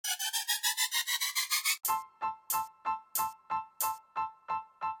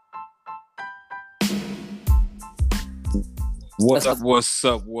What's up? What's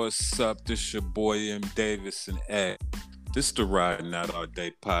up? What's up? This your boy M. Davis and Ed. This the Riding Out All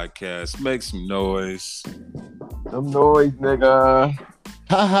Day podcast. Make some noise. Some noise, nigga.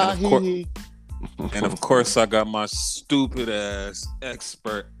 Ha ha And of course, I got my stupid ass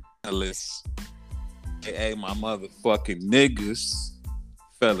expert analyst, aka my motherfucking niggas.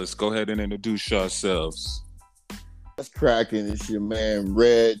 Fellas, go ahead and introduce yourselves. That's cracking. It's your man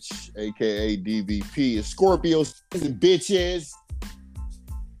Reg, aka DVP. It's Scorpio season, bitches.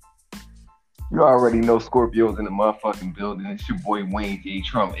 You already know Scorpio's in the motherfucking building. It's your boy Wayne J.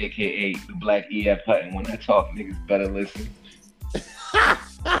 Trump, aka the Black E.F. Hutton. When I talk, niggas better listen.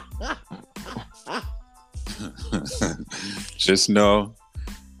 Just know,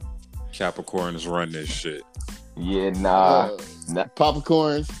 Capricorns run this shit. Yeah, nah.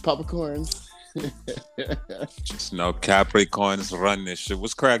 Popcorns. Just know Capricorns run this shit.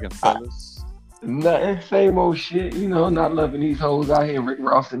 What's cracking, fellas? Nothing, same old shit. You know, not loving these hoes out here, Rick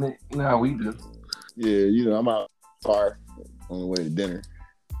Ross in it. You know how we do. Yeah, you know, I'm out car on the way to dinner.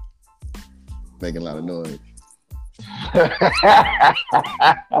 Making a lot of noise.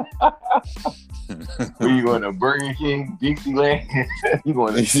 Where you going to Burger King, Dixieland? You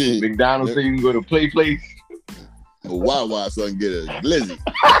going to McDonald's so you can go to Play Place? A Wawa so I can get a glizzy.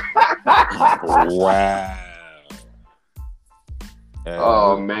 Wow.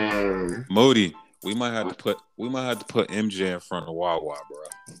 Oh man, Moody, we might have to put MJ in front of Wawa, bro.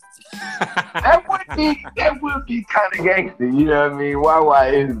 that would be kind of gangster. You know what I mean? Wawa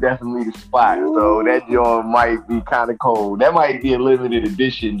is definitely the spot, so that joint might be kind of cold. That might be a limited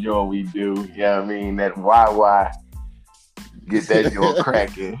edition joint we do. You know what I mean? That Wawa. Get that joint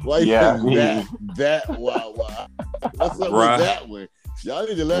cracking. Why you think that Wawa? What's up with that one? Y'all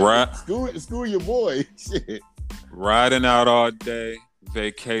need to let school your boy. Shit. Riding Out All Day,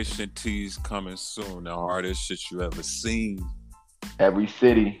 vacation teas coming soon. The hardest shit you ever seen. Every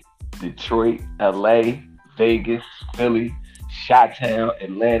city, Detroit, LA, Vegas, Philly, Chi-Town,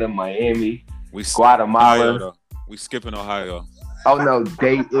 Atlanta, Miami, Guatemala. Ohio, we skipping Ohio. Oh no,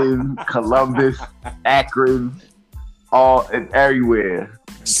 Dayton, Columbus, Akron. All and everywhere.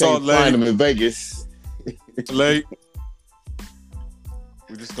 Salt Lake. Find them in Vegas. Late.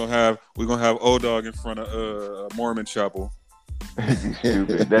 We're gonna have old dog in front of Mormon Chapel.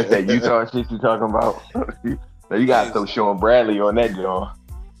 Stupid. That's that Utah shit you talking about. So you got some Sean Bradley on that joint.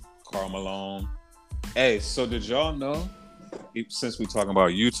 Karl Malone. Hey, so did y'all know? Since we talking about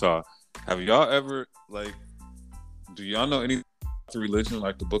Utah, have y'all ever do y'all know any religion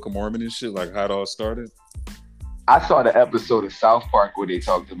like the Book of Mormon and shit? Like how it all started? I saw the episode of South Park where they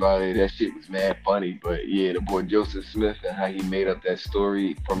talked about it. That shit was mad funny. But yeah, the boy Joseph Smith and how he made up that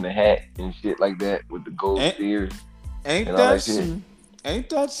story from the hat and shit like that with the gold spheres. Ain't that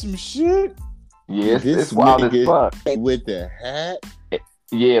some shit? Yeah, it's wild as fuck. With the hat?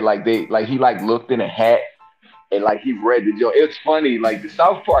 Yeah, he looked in a hat and he read the joke. It's funny, the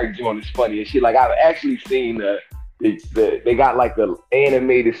South Park joint is funny and shit. I've actually seen they got an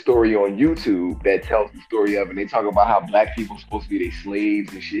animated story on YouTube that tells the story of it. And they talk about how black people supposed to be their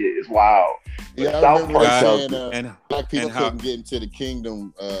slaves and shit. It's wild. Yeah, South Park saying black people couldn't get into the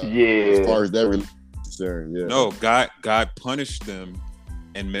kingdom. As far as that religion is concerned. Yeah. No, God punished them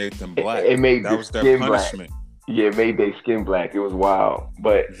and made them black. That was their punishment. Black. Yeah, it made their skin black. It was wild.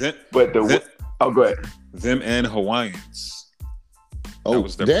 Go ahead. Them and Hawaiians. Oh,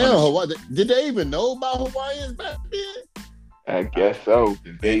 damn! Hawaii. Did they even know about Hawaiians back then? I guess so.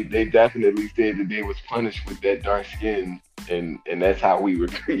 They definitely said that they was punished with that dark skin, and that's how we were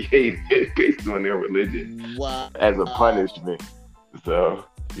created based on their religion. Wow. As a punishment. So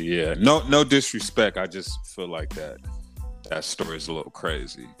yeah, no disrespect. I just feel like that story is a little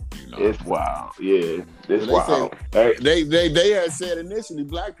crazy. You know, it's wild. Yeah, it's wild. They had said initially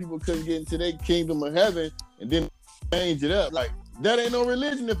black people couldn't get into their kingdom of heaven, and then change it up that ain't no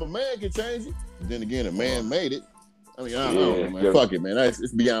religion if a man can change it. Then again, a man made it. I mean, I don't know, man. Yeah. Fuck it, man.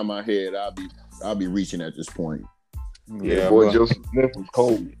 It's beyond my head. I'll be reaching at this point. Yeah, boy, Joseph Smith was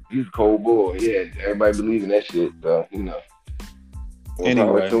cold. He's a cold boy. Yeah, everybody believing that shit. You know.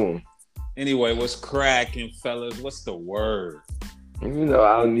 Anyway, what's cracking, fellas? What's the word? You know,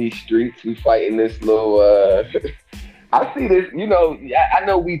 out in these streets, we fighting this little. I see this. You know, I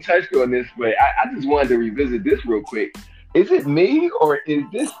know we touched on this, but I just wanted to revisit this real quick. Is it me or is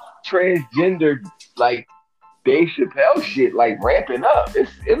this transgender Dave Chappelle shit ramping up?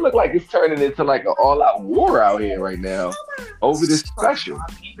 It looked like it's turning into an all-out war out here right now over this special.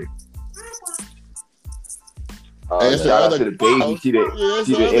 Shout out to the baby. She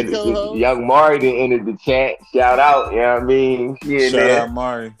young Mari entered the chat. Shout out, you know what I mean?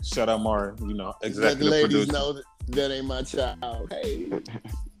 Shout out Mari. You know, executive producer. That ain't my child. Hey.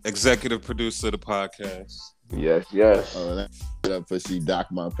 Executive producer of the podcast. Yes, yes. Oh, that's up for she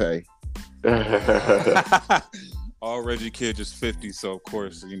docked my pay. All Reggie Kid just 50, so of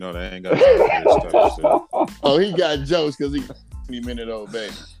course, you know, they ain't got this type of shit. Oh, he got jokes because he 20-minute-old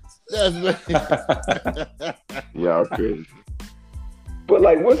baby. That's Y'all crazy. But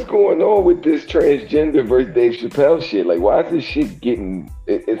like, what's going on with this transgender versus Dave Chappelle shit? Like, why is this shit getting?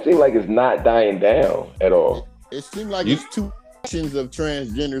 It seems like it's not dying down at all. It seems like it's two sections of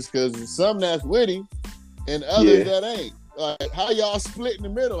transgenders because some that's witty and others that ain't. Like, how y'all split in the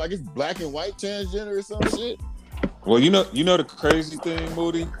middle? Like it's black and white transgender or some shit. Well, you know the crazy thing,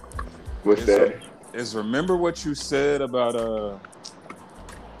 Moody. What's that? Is remember what you said about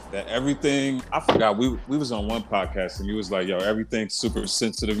that everything. I forgot we was on one podcast and you was like, yo, everything's super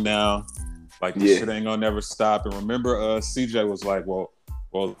sensitive now. Like this shit ain't gonna never stop. And remember, CJ was like, well,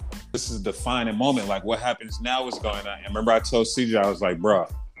 this is the defining moment. Like what happens now is going on. And remember, I told CJ, I was like, bro,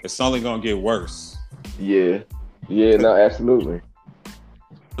 it's only gonna get worse. Yeah, no, absolutely.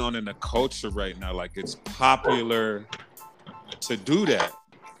 On in the culture right now, like it's popular to do that.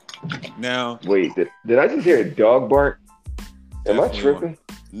 Now, wait, did I just hear a dog bark? Am I tripping?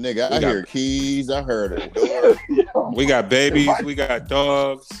 Nigga, I hear keys. I heard it. We got babies. We got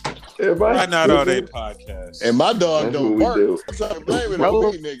dogs. Right now, all they podcasts. And my dog don't bark. I'm trying to blame it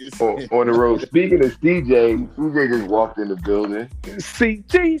on niggas. On the road. Speaking of CJ just walked in the building.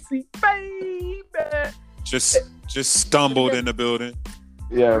 CGC, baby. Just stumbled in the building.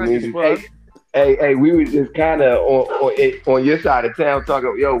 Yeah, I mean, hey, we were just kind of on your side of town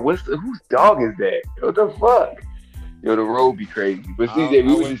talking. Yo, whose dog is that? What the fuck? Yo, the road be crazy. But CJ,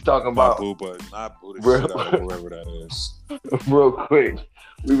 we were just talking about whoever that is. Real quick,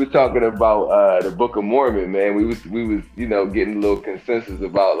 we were talking about the Book of Mormon, man. We was getting a little consensus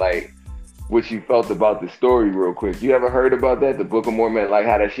about like what you felt about the story. Real quick, you ever heard about that? The Book of Mormon, like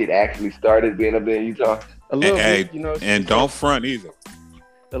how that shit actually started being up there in Utah. A little bit, and don't front either.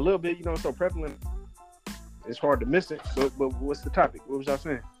 A little bit, it's so prevalent. It's hard to miss it. But what's the topic? What was y'all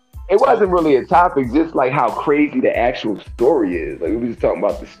saying? It wasn't really a topic, just like how crazy the actual story is. Like we were just talking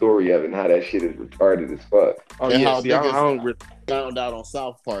about the story of it and how that shit is retarded as fuck. Oh and how niggas found out on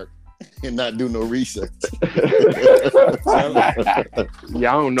South Park and not do no research. I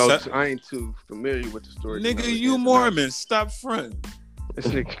don't know. I ain't too familiar with the story. Nigga, you Mormon. Stop fronting. This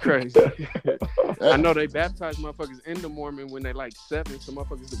nigga crazy. I know they baptize motherfuckers into Mormon when they like 7. So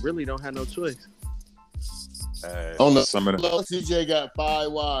motherfuckers really don't have no choice. On the CJ got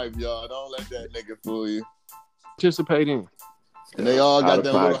 5 wives, y'all. Don't let that nigga fool you. Participate in. And they all got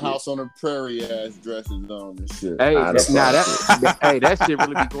that little house on the prairie ass dresses on and shit. Hey, that shit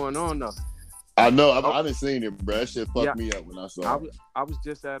really be going on though. I know. I done seen it, bro. That shit fucked me up when I saw it. I was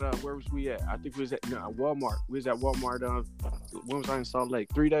just at where was we at? I think we was at Walmart. We was at Walmart. When was I in Salt Lake?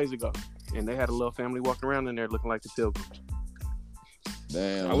 3 days ago, and they had a little family walking around in there looking like the Pilgrims.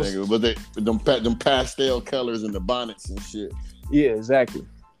 Damn, nigga. But them pastel colors and the bonnets and shit. Yeah, exactly.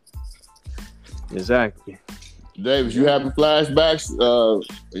 Davis, you having flashbacks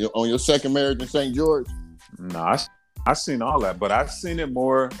on your second marriage in St. George? Nah, I seen all that, but I've seen it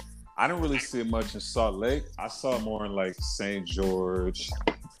more. I didn't really see it much in Salt Lake. I saw it more in like St. George,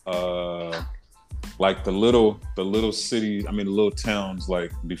 like the little cities. I mean, the little towns.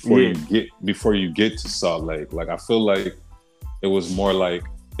 Like before you get to Salt Lake. Like I feel like it was more like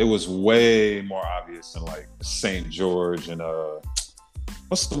it was way more obvious in like St. George and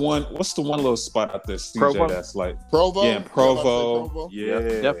what's the one little spot out there, CJ? Provo? That's like Provo. Yeah, Provo. Yeah,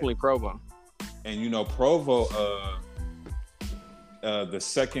 definitely Provo. And Provo. The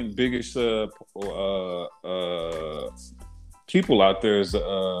second biggest people out there is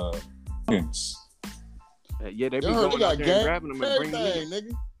yeah, they be going out there and grabbing them and bringing them in.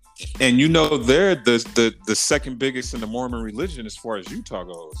 Nigga. And they're the second biggest in the Mormon religion as far as Utah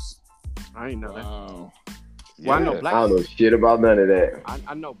goes. I ain't know that. Wow. Well, I know blacks. I don't know shit about none of that.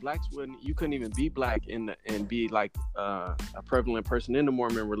 I know blacks you couldn't even be black and be like a prevalent person in the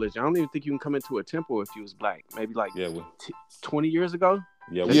Mormon religion. I don't even think you can come into a temple if you was black. Maybe like 20 years ago.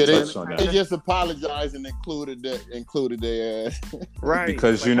 Yeah, they just apologized and included their ass. Right.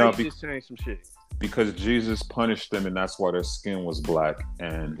 Because like, just changed some shit. Because Jesus punished them and that's why their skin was black.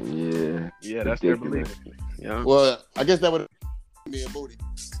 And yeah, that's their belief. Yeah. Well, I guess that would be a booty.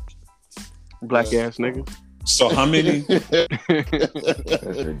 Black ass nigga. So how many?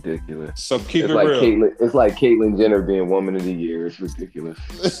 That's ridiculous. So keep it real. It's like Caitlyn Jenner being Woman of the Year. It's ridiculous.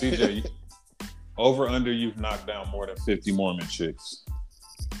 CJ, over under you've knocked down more than 50 Mormon chicks.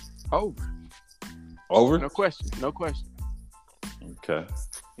 Over? No question. Okay.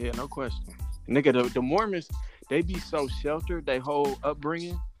 Yeah, no question. Nigga, the Mormons, they be so sheltered, they whole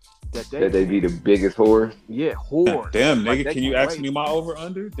upbringing, that they be the biggest whore. Yeah, whore. Damn, nigga, can you ask me my over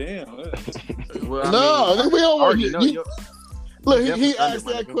under? Damn. Well, no, we don't want you. Look, he asked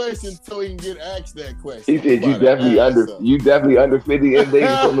that nigga. question so he can get asked that question. He said you definitely under 50 in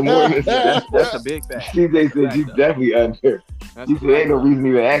Vegas on the morning. That's a big fact. CJ said you definitely under. He said ain't no reason to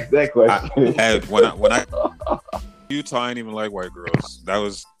even ask that question. When I Utah, I ain't even like white girls.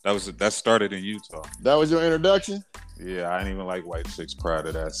 That started in Utah. That was your introduction? Yeah, I ain't even like white chicks prior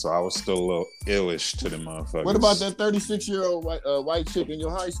to that, so I was still a little illish to the motherfuckers. What about that 36-year-old white chick in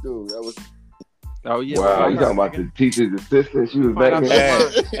your high school? That was. Oh yeah. Wow, you talking about the teacher's assistant? She was back there.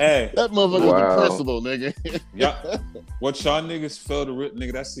 Hey, that motherfucker was the principal, nigga. Yeah. What y'all niggas failed to written,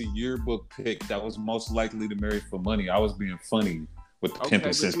 nigga? That's a yearbook pick that was most likely to marry for money. I was being funny with the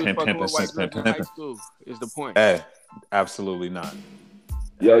pimping since pimping since pimping. High school is the point. Hey, absolutely not.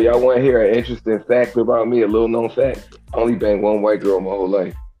 Yo, y'all want to hear an interesting fact about me? A little known fact. I only banged one white girl my whole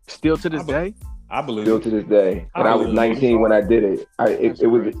life. Still to this day? I believe. Still to this day. And I was 19 when I did it. It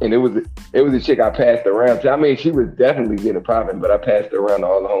was a chick I passed around to. I mean, she was definitely getting popping, but I passed her around to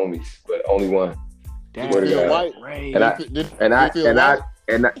all the homies, but only one. Damn, white. And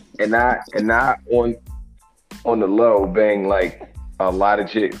I on the low banged like a lot of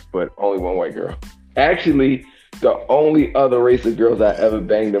chicks, but only one white girl. Actually, the only other race of girls I ever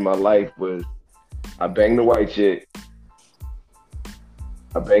banged in my life was I banged the white chick,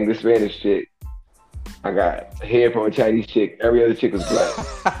 I banged the Spanish chick, I got hair from a Chinese chick. Every other chick was black.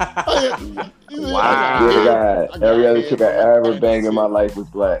 Wow. Every other chick I ever banged in my life was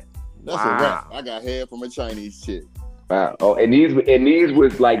black. That's a rap. I got hair from a Chinese chick. Wow. Oh, and these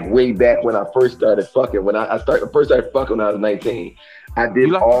was like way back when I first started fucking. When I started fucking when I was 19. I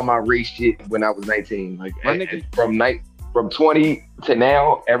did all my race shit when I was 19. Like from 20 to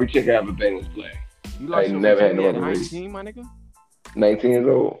now, every chick I ever banged was black. I never had no other 19, my nigga? 19 years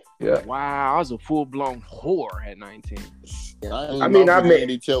old. Yeah. Wow, I was a full-blown whore at 19. I made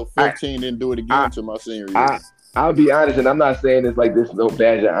until 15, didn't do it again until my senior year. I'll be honest, and I'm not saying it's like this no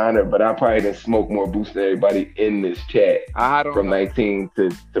badge of honor, but I probably didn't smoke more boost than everybody in this chat from 19 to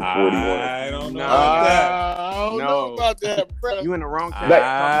 41. I don't know about that. I don't know about that, bro. You in the wrong chat. All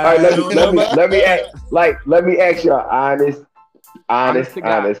right, let me ask y'all honest.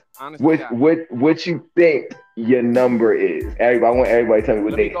 What you think your number is? I want everybody to tell me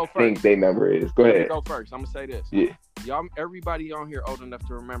what they think their number is. Go ahead. Let me go first. I'm gonna say this. Yeah. Y'all, everybody on here old enough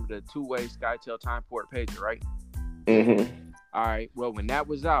to remember the two-way SkyTel time port pager, right? Mm-hmm. All right. Well, when that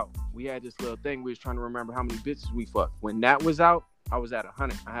was out, we had this little thing. We was trying to remember how many bitches we fucked. When that was out, I was at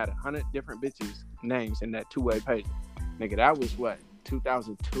 100. I had 100 different bitches names in that two-way pager. Nigga, that was what,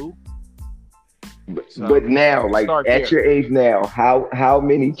 2002? But now, like at your age now, how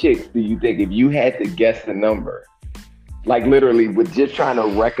many chicks do you think, if you had to guess the number, like literally with just trying to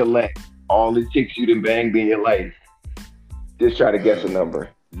recollect all the chicks you done banged in your life, just try to guess a number?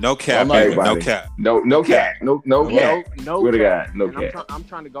 No cap, baby. No cap. No cap. No cap. No cap. No cap. cap. I'm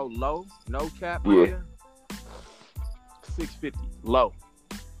trying to go low. No cap. Yeah. 650. Low.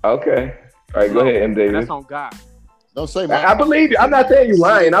 Okay. All right, go ahead, M. Davis. That's on God. Don't say I believe you. I'm not saying you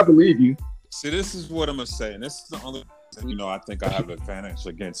lying. I believe you. See, this is what I'm gonna say, and this is the only I think I have an advantage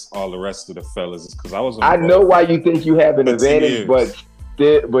against all the rest of the fellas, is because I was. I know why you think you have an advantage, but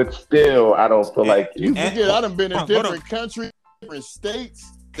still, I don't feel like you forget. I done been in different countries, different states.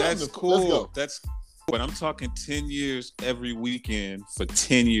 That's cool. That's cool. But I'm talking 10 years every weekend for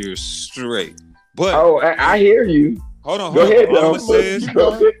 10 years straight. But I hear you. Hold on. Go ahead. All I'm gonna say is,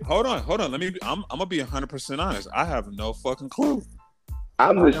 hold on. I'm gonna be 100% honest. I have no fucking clue.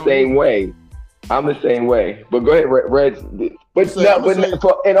 I'm the same way. But go ahead, Reg.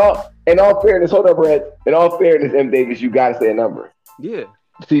 In all fairness, hold up, Reg. In all fairness, M. Davis, you gotta say a number. Yeah.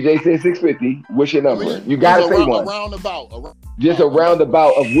 CJ said 650. What's your number? You gotta say one. Just a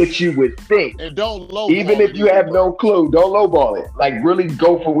roundabout of what you would think. And don't lowball. Even if you have no clue, don't lowball it. Like really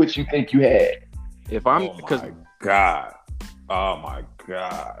go for what you think you had. If I'm Oh my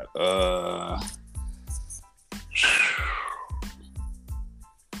God.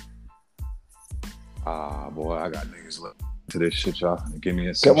 Boy, I got niggas left to this shit, y'all. Give me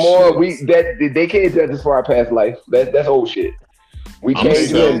a Come on, they can't judge us for our past life. That's old shit. We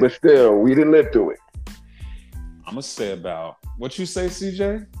came in, but still, we didn't live through it. I'm gonna say about what you say,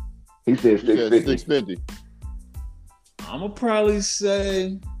 CJ. He said 650. I'm gonna probably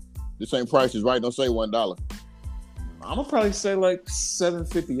say this ain't Price is Right. Don't say $1. I'm gonna probably say like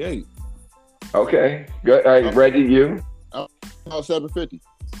 758. Okay, good. All right, Reggie, you? About 750.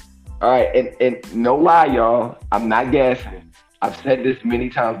 All right, and no lie, y'all. I'm not gassing. I've said this many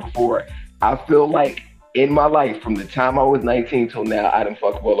times before. I feel like in my life, from the time I was 19 till now, I done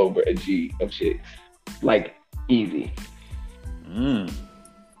fucked well over a G of chicks. Like, easy. You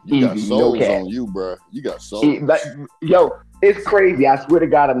got Easy, souls no cap. on you, bro. You got souls. Like, yo, it's crazy. I swear to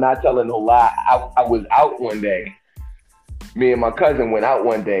God, I'm not telling no lie. I was out one day. Me and my cousin went out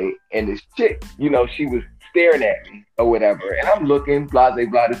one day, and this chick, you know, she was staring at me or whatever. And I'm looking, blase,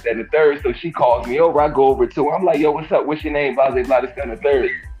 blah, this, that, and the third. So she calls me over. I go over to her. I'm like, yo, what's up? What's your name? Blase, blah, this, that, and the third.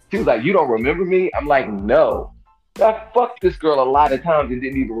 She was like, you don't remember me? I'm like, no. I fucked this girl a lot of times and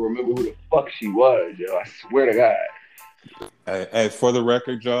didn't even remember who the fuck she was, yo. I swear to God. Hey, for the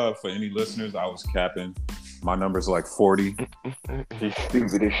record, y'all, for any listeners, I was capping. My number's like 40. She's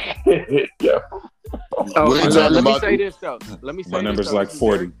stupid as shit, yo. Oh, We ain't let talking me about- say this though. Let me say My this, number's though. like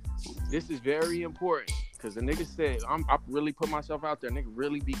 40. This is very important because the nigga said I really put myself out there. Nigga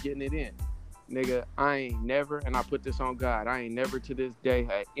really be getting it in. Nigga, I ain't never, and I put this on God. I ain't never to this day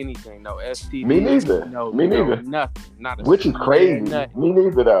had anything. No STD. Me neither. No, Me neither. Nothing. Not a Which is single crazy. nothing. Me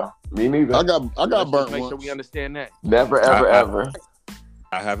neither, though. Me neither. I got Let's burnt just make once. sure we understand that. Never, ever, ever.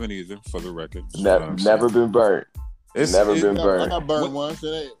 I haven't either, for the record. Never been burnt. Never been I burnt. got burnt once.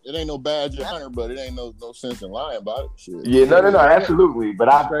 It ain't no badge hunter, but it ain't no sense in lying about it. Shit. Yeah, no, absolutely. But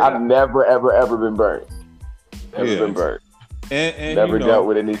Straight I've up. never, ever been burnt. Never Yeah. been burnt. And Never you know, dealt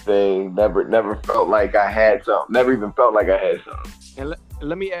with anything. Never felt like I had something. Never even felt like I had something. And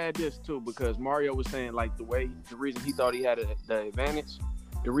let me add this too, because Mario was saying like the reason he thought he had the advantage.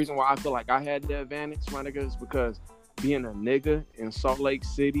 The reason why I feel like I had the advantage, my nigga, is because being a nigga in Salt Lake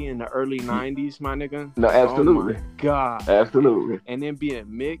City in the early '90s, my nigga. No, absolutely. Oh my God. Absolutely. And then being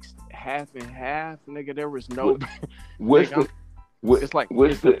mixed half and half, nigga, there was no. What's Nigga, it's like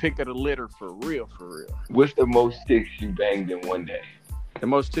what's it's the the pick of the litter for real. what's the most chicks you banged in one day? The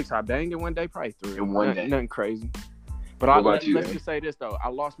most chicks I banged in one day, probably 3. In one day. Nothing crazy. But What about you, let's Amy? just say this though. I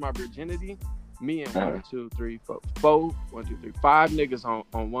lost my virginity. Me and Uh-huh. 5 niggas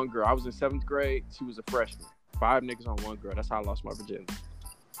on one girl. I was in 7th grade. She was a freshman. 5 niggas on one girl. That's how I lost my virginity.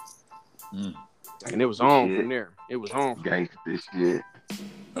 And it was on Shit. from there. It was on. Gangsta shit.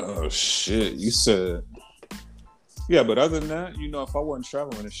 oh shit, you said. Yeah, but other than that, you know, if I wasn't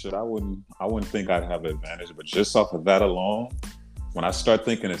traveling and shit, I wouldn't think I'd have an advantage. But just off of that alone, when I start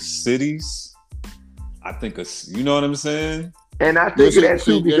thinking of cities, I think of, you know what I'm saying? And I think of that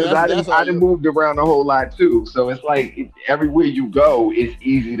too because Yeah, that's how I done moved around a whole lot too. So it's like everywhere you go, it's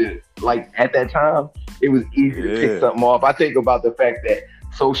easy to, like, at that time, it was easy to Yeah. pick something off. I think about the fact that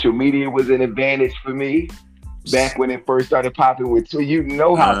social media was an advantage for me back when it first started popping with Twitter. You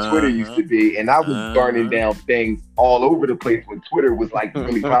know how Twitter used to be, and I was burning down things all over the place when Twitter was like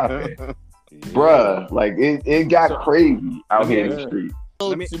really popping. Bruh, like it got crazy out here in the street.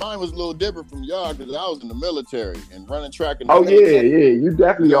 See, mine was a little different from y'all because I was in the military and running track. Oh yeah, you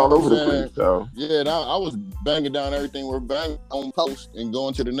definitely You know all what over I'm the saying? place. So Yeah, and I was banging down everything. We're banging on post and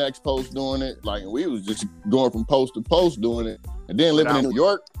going to the next post doing it. Like, we was just going from post to post doing it. And then living in New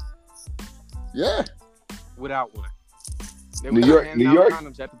York. Yeah. Without one. They New was York- handing New out York?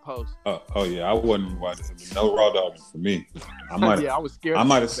 condoms at the post. Oh yeah, I wasn't watching. No raw dogging for me. I might Yeah, I was scared I of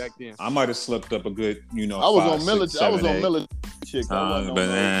might that have back then. I might have slipped up a good, you know. I was 5, on 6, military. I was 7, on 8. military chicks. I wasn't on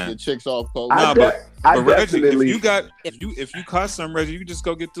But, the chicks off post. Nah, but I Reggie, definitely. if you caught some Reggie, you could just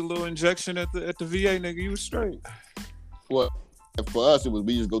go get the little injection at the VA, nigga. You was straight. What for us, it was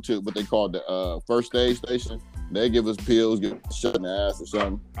we just go to what they call the first aid station. They give us pills, get shot in the ass or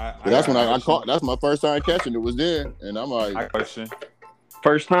something. But that's when I caught. That's my first time catching it. Was there, and I'm I like, question.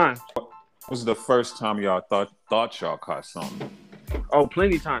 First time. What was the first time y'all thought y'all caught something? Oh,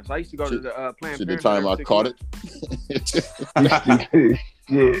 plenty of times. I used to go to Shit. the Planned shit, the Parenthood time I every 6 caught months. it.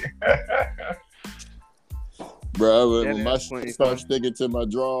 Shit. Bro, That when my is plenty shit started fun. sticking to my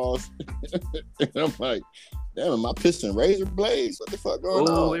drawers, and I'm like, damn, am I pissing razor blades? What the fuck going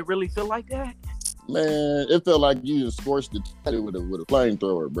Oh, on? it really feel like that? Man, it felt like you just scorched the tattoo with a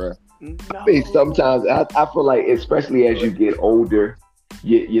flamethrower, bro. No. I mean, sometimes I feel like, especially as you get older,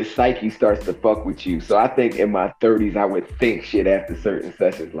 your psyche starts to fuck with you. So I think in my 30s, I would think shit after certain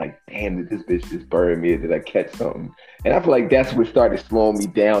sessions, like, damn, did this bitch just burn me, or did I catch something? And I feel like that's what started slowing me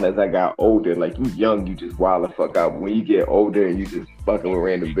down as I got older. Like, you young, you just wild the fuck out. But when you get older and you just fucking with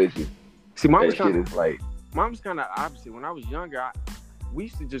random bitches, See, mine that was shit kind of is like, opposite. When I was younger, we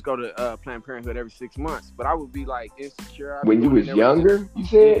used to just go to Planned Parenthood every 6 months, but I would be like insecure. I'd be when you going was in there with younger, you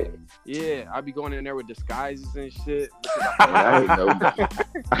said? Yeah, I'd be going in there with disguises and shit. I ain't know that.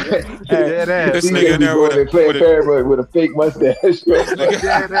 This You nigga can't in be there going with to Planned Parenthood with a fake mustache. This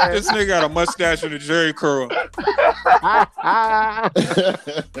nigga got a mustache and a Jerry curl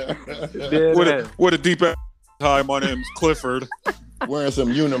with a deep ass. Hi, my name's Clifford. wearing some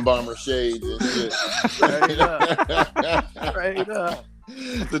Unabomber shades and shit. Straight up. Straight up.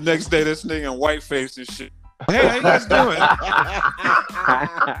 The next day, this nigga in white face and shit. Hey, how you guys doing?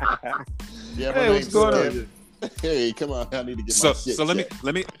 Yeah, Hey, what's going on? Hey, come on! I need to get So, my shit. so let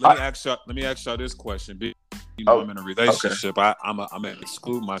me ask y'all this question. You know, I'm in a relationship. Okay. I'm gonna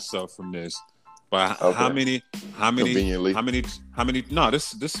exclude myself from this. But Okay. how many? Conveniently. No,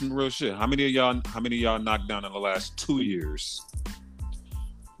 this is some real shit. How many of y'all knocked down in the last 2 years?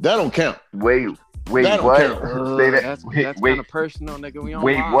 That don't count. Wait, That don't what? count. Say that. That's wait, kind of personal, nigga. We on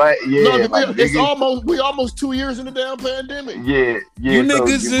wait, live. what? Yeah, No, like, it's niggas- we almost 2 years in the damn pandemic. Yeah. You so niggas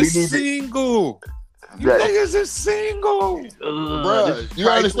we is need to- single. You That- niggas is single. Bruh, you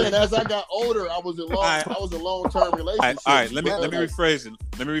understand? As I got older, I was a long-term relationship. All right, let me Bruh, rephrase it.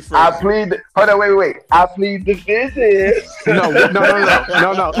 I plead. Hold on, wait. I plead the fifth. No.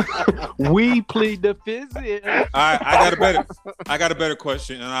 We plead the fifth. I got a better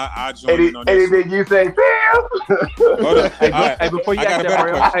question, and I join in on this. Anything you say, Sam? Hold up. Hey, All right. hey, before you I got ask a that, better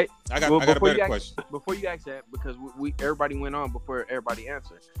Mario, question. hey, I got a before better you question. before you ask that, because we everybody went on before everybody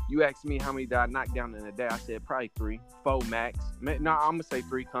answered. You asked me how many did I knock down in a day. I said probably 3, 4 max. No, I'm gonna say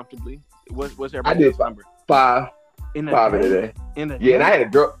 3 comfortably. What's everybody's did number? 5 In a in a day? day. In a Yeah, day?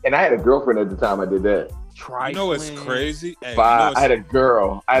 and I had a girlfriend at the time I did that. You know what's crazy? Hey, 5. I had a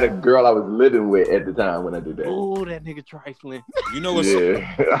girl I was living with at the time when I did that. Oh, that nigga trifling. You know what's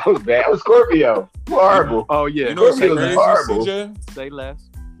Yeah, I was bad. I was Scorpio. Horrible. Oh yeah. you know what's Scorpio's crazy, horrible. CJ? Say less.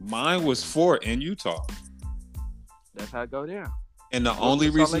 Mine was 4 in Utah. That's how it go down. And the What's only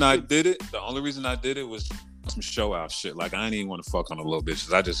the Salt reason Lake I City? did it was some show out shit. Like I didn't even want to fuck on the little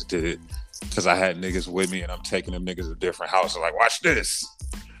bitches. I just did it because I had niggas with me and I'm taking them niggas to different houses. Like, watch this.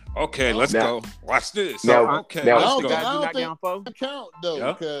 Okay, let's go. Watch this. Now- okay, now- let's I go. don't down, folks. think count though.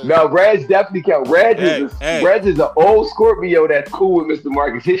 Yeah. Because No, Reg definitely count. Reg Hey. is an old Scorpio that's cool with Mr.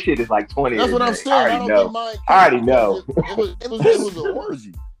 Marcus. His shit is like 20. that's what I'm saying. I don't think mine. I already know. It was an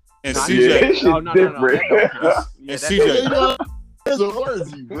orgy. And Nah, Yeah, CJ, his shit's No. different. Yeah, and that's CJ, You know, it's an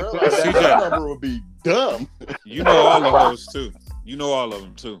orgy, bro. Like, CJ. that number would be dumb. you know all of those too. You know all of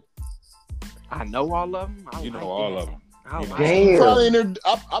them too. I know all of them. You know all of them. I You know. like Damn. Probably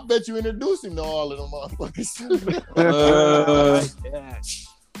I bet you introduced him to all of them motherfuckers. Yeah.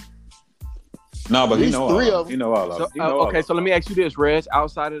 No, but At you least know 3 all of of them. You know all of So, them. You know all okay, of so them. let me ask you this, Reg.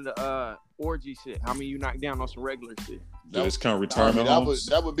 Outside of the orgy shit, how many you knocked down on some regular shit? Do this count I mean, retirement homes?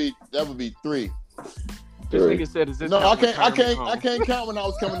 that would be 3. This Three. nigga said, "Is this?" No, I count can't retirement home? count when I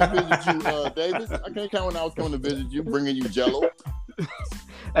was coming to visit you, Davis. I can't count when I was coming to visit you, bringing you Jello.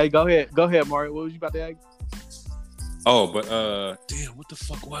 Hey, go ahead, Mario. What was you about to ask? Oh, but damn, what the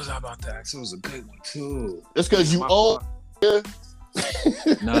fuck was I about to ask? It was a good one too. It's because you My old. fault.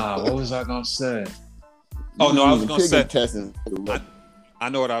 Nah, what was I gonna say? Oh no, I was gonna say. testing. I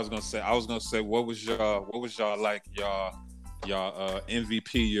know what I was gonna say. I was gonna say, what was y'all like y'all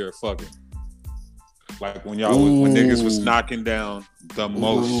MVP year fucking? Like when when niggas was knocking down the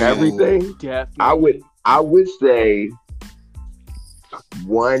most shit. Everything. Definitely. I would say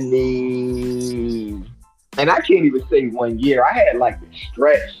 1. And I can't even say 1 year. I had like a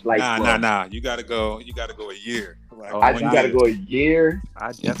stretch. Like Nah. You gotta go a year. Like, Oh, I one just gotta year. go a year.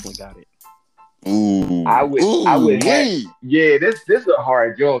 I definitely got it. Ooh. I would hey. Yeah, this is a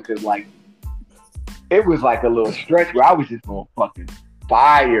hard joke because like it was like a little stretch where I was just on fucking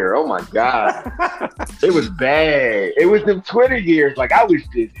fire. Oh my god, it was bad. It was them Twitter years. Like I was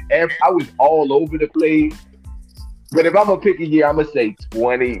all over the place. But if I'm gonna pick a year, I'm gonna say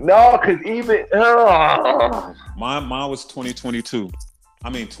 20. No, because even Mine was 2022. I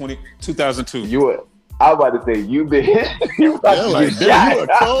mean 2002. I was about to say you been you about Yeah, to like, get damn, you a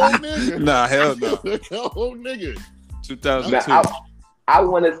shot. cold nigga. Nah, hell no. You a cold nigga. 2002. Now, I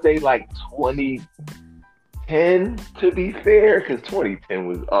want to say like 2010 to be fair, because 2010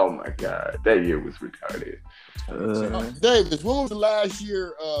 was, oh my god, that year was retarded. Davis, when was the last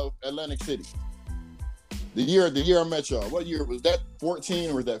year of Atlantic City? The year I met y'all. What year was that?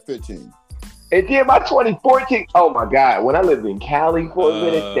 14 or was that 15? And then my 2014, oh my god, when I lived in Cali for a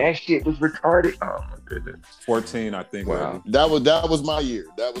minute, that shit was retarded. Oh my goodness. 14, I think. Wow. That was my year.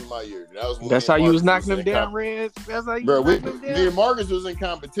 That was my year. That was when That's me how and you was Marcus knocking them in down, Reg. That's how you Bro, was knocking them me down. and Marcus was in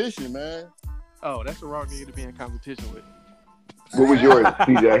competition, man. Oh, that's the wrong nigga to be in competition with. What was yours,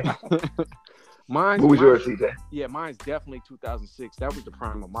 CJ? Mine. What was yours, CJ? Yeah, mine's definitely 2006. That was the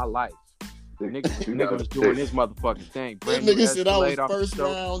prime of my life. Nigga was 2006. doing his motherfucking thing. That Brand new nigga said I was Escalade off the first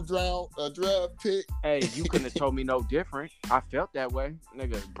show. round draft pick. Hey, you couldn't have told me no different. I felt that way.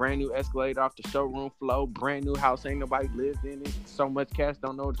 Nigga, brand new Escalade off the showroom floor. Brand new house. Ain't nobody lived in it. So much cash,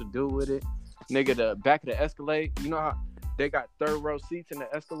 don't know what to do with it. Nigga, the back of the Escalade, you know how they got third row seats in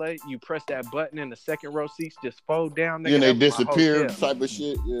the Escalade. You press that button and the second row seats just fold down. Nigga, Then they that was my disappear hotel. type of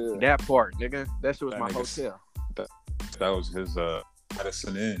shit. Yeah. That part, nigga. That shit was That my nigga's- hotel. That was his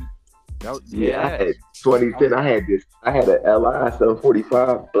Madison Inn. That was, Yeah, I had 2010. I had a LI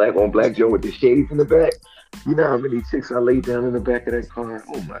 745 black on black Joe with the shades in the back. You know how many chicks I laid down in the back of that car?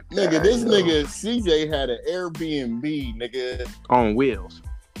 Oh my god. Nigga, this yo. nigga CJ had an Airbnb, nigga, on wheels.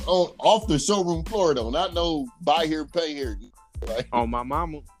 off the showroom floor though. Not no buy here, pay here. Like, On my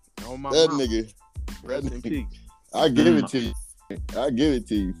mama. On my that mama. nigga. Rest in peace. I give it to you. I give it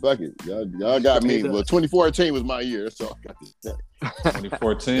to you. Fuck it. Y'all got me. Well, 2014 was my year. That's all I got to say.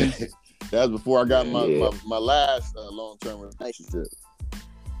 2014. That was before I got Yeah. my last long-term relationship.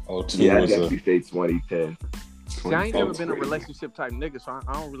 02 Yeah, I was definitely say 2010. See, I ain't never been a crazy. relationship type nigga, so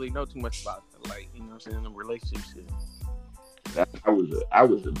I don't really know too much about it. Like, you know what I'm saying, the relationship shit. I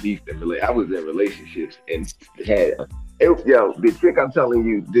was a beast in I was in relationships and had yo, the chick I'm telling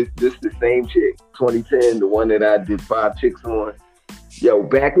you, this the same chick, 2010, the one that I did 5 chicks on. Yo,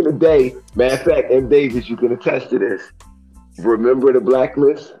 back in the day, matter of fact, M. Davis, you can attest to this. Remember the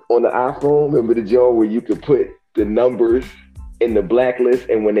blacklist on the iPhone? Remember the joint where you could put the numbers in the blacklist,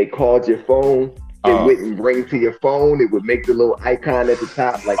 and when they called your phone, it wouldn't ring to your phone. It would make the little icon at the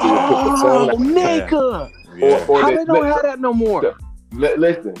top, like it would put the phone. Oh, nigga! Yeah. Or How the- they don't have that no more?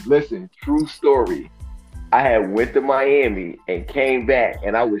 Listen, true story. I had went to Miami and came back,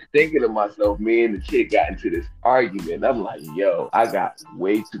 and I was thinking to myself, me and the chick got into this argument. I'm like, yo, I got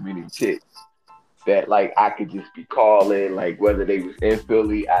way too many chicks that like I could just be calling, like whether they was in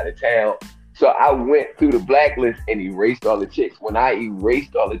Philly, out of town. So I went through the blacklist and erased all the chicks. When I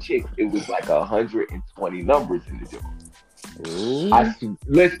erased all the chicks, it was like 120 numbers in the joint.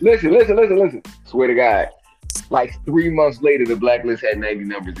 Listen. Swear to God. Like 3 months later, the blacklist had 90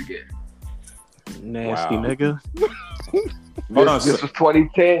 numbers again. Nasty Wow. nigga. Hold on, This so- was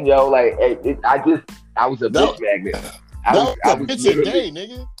 2010, yo. Like, I was a That- bitch magnet. That was I a was bitch a literally- day,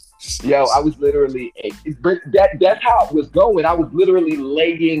 nigga. Yo, I was literally, but that's how it was going. I was literally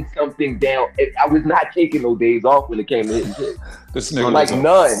laying something down. I was not taking no days off when it came to hitting chicks. This nigga Like was a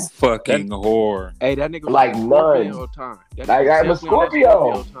none. fucking whole. Hey, that nigga was Like on Scorpio none. time. That Like, nigga I'm a was definitely on that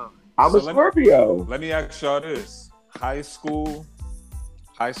Scorpio. Scorpio time. I'm So a Scorpio. Let me ask y'all this: high school,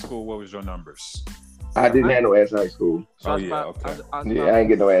 what was your numbers? I didn't have no ass in high school. So I Oh, was yeah, about, okay. I was Yeah, about, I ain't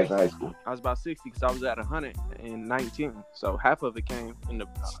get no ass in high school. I was about 60 because I was at 119. So half of it came in the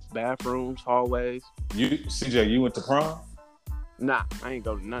bathrooms, hallways. You, CJ, you went to prom. Nah, I ain't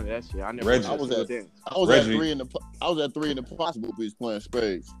go to none of that shit. I never Reggie. went to a I was single at- dance. I was Reggie. at 3 in the possible piece playing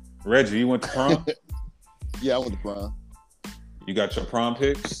spades. Reggie, you went to prom. Yeah, I went to prom. You got your prom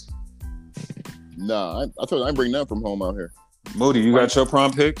pics. Oh, Nah, I told you I ain't bring nothing from home out here. Moody, you got your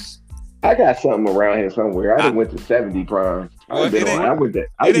prom pics. I got something around here somewhere. I done went to 70 prom. Well, it ain't- I used to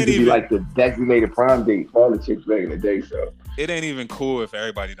ain't be even- like the designated prom date for all the chicks back in the day. So It ain't even cool if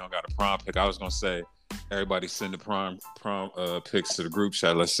everybody don't got a prom pic. I was gonna say everybody send the prom pics to the group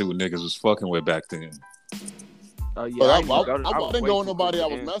chat. Let's see what niggas was fucking with back then. Oh yeah, But I I ain't even go to- didn't was go way with too nobody I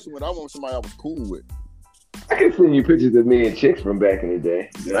cool was to messing with. I want somebody I was cool with. I can send you pictures of me and chicks from back in the day.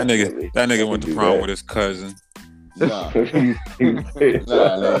 That nigga went to prom with his cousin. Nah,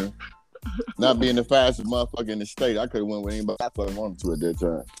 nah, man. Not being the fastest motherfucker in the state, I could have went with anybody I fucking wanted to at that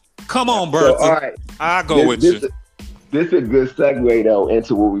time. Come on, So, Bertha. all right, I go with you. This is a good segue though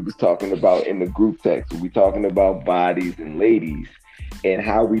into what we was talking about in the group text. We talking about bodies and ladies and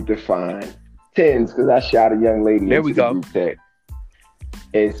how we define tens. Because I shot a young lady There into we the go. group text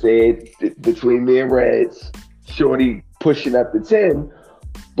and said between me and Reds, Shorty pushing up to 10.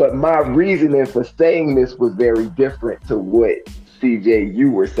 But my reasoning for saying this was very different to what CJ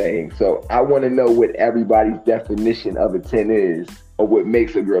you were saying. So I want to know what everybody's definition of a 10 is, or what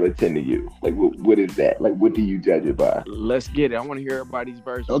makes a girl a 10 to you. Like what is that? Like what do you judge it by? Let's get it. I want to hear everybody's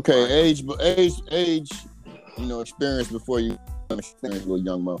version. Okay, age, you know, experience before you experience little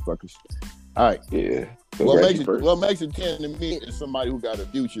young motherfuckers. All right. Yeah. So What Reggie makes first. what makes it 10 to me is somebody who got a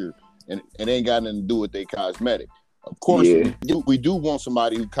future and it ain't got nothing to do with their cosmetic. Of course, Yeah. we do want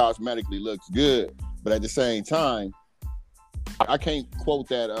somebody who cosmetically looks good, but at the same time, I can't quote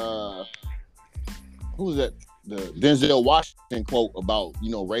that. Who was that? The Denzel Washington quote about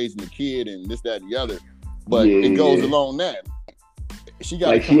raising a kid and this, that, and the other. But Yeah, it goes yeah. along that. She got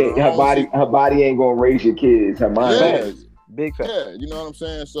Like her body ain't gonna raise your kids. Her mind. Yeah, Big fact. yeah, you know what I'm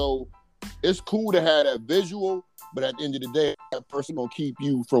saying? So it's cool to have that visual, but at the end of the day, that person gonna keep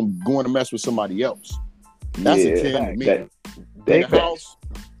you from going to mess with somebody else. That's a 10 to me. That, In big the facts. house.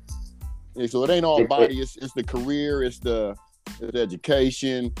 Yeah, so it ain't all body, it's the career, it's the It's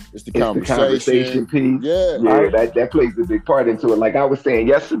education. It's the It's the conversation piece. Yeah. Yeah, that plays a big part into it. Like I was saying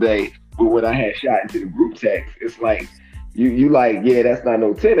yesterday, with what I had shot into the group text, it's like you like, yeah, that's not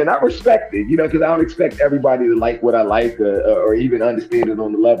no 10, and I respect it, because I don't expect everybody to like what I like or even understand it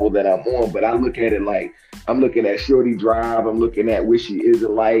on the level that I'm on. But I look at it like I'm looking at Shorty Drive. I'm looking at where she is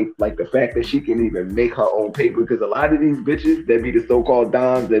in life, like the fact that she can even make her own paper. Because a lot of these bitches that be the so-called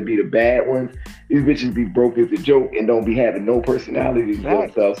doms, that be the bad ones, these bitches be broke as a joke and don't be having no personality to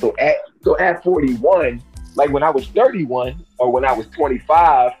themselves. So at 41, like when I was 31 or when I was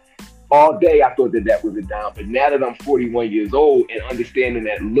 25. All day I thought that was a dime, but now that I'm 41 years old and understanding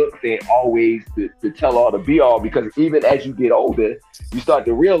that looks ain't always the tell all to be all, because even as you get older, you start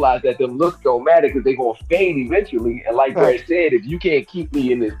to realize that them looks don't matter because they're gonna fade eventually. And like Brad said, if you can't keep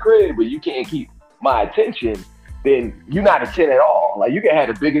me in this crib, but you can't keep my attention, then you're not a 10 at all. Like you can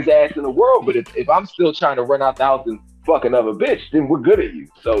have the biggest ass in the world, but if I'm still trying to run out the house and fuck another bitch, then we're good at you.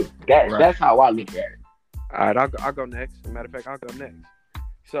 So that's how I look at it. All right, I'll go next. As a matter of fact, I'll go next.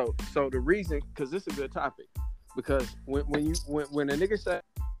 So the reason, because this is a good topic, because when a nigga say,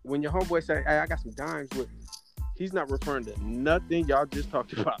 when your homeboy say, hey, I got some dimes with me, he's not referring to nothing y'all just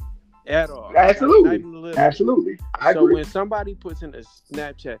talked about at all. Absolutely. I agree. When somebody puts in a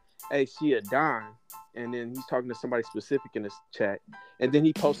Snapchat, hey, she a dime, and then he's talking to somebody specific in the chat, and then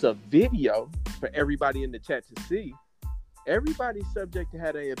he posts a video for everybody in the chat to see, everybody's subject to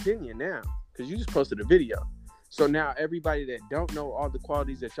have an opinion now, because you just posted a video. So now everybody that don't know all the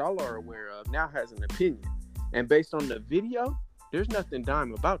qualities that y'all are aware of now has an opinion. And based on the video, there's nothing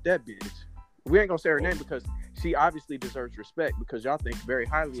dime about that bitch. We ain't gonna say her name because she obviously deserves respect, because y'all think very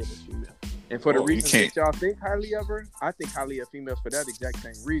highly of this female. And for the reason that y'all think highly of her, I think highly of females for that exact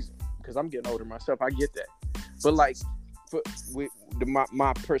same reason. Because I'm getting older myself, I get that. But like,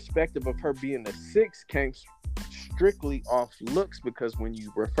 my perspective of her being a 6 came strictly off looks, because when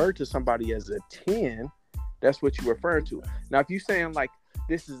you refer to somebody as a 10, that's what you refer to. Now, if you're saying like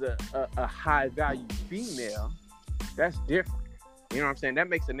this is a high value female, that's different. You know what I'm saying? That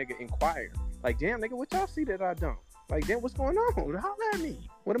makes a nigga inquire. Like, damn, nigga, what y'all see that I don't? Like, damn, what's going on? Holler at me.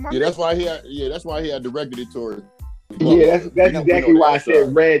 What am I? That's why he had directed it towards. Yeah, that's exactly why I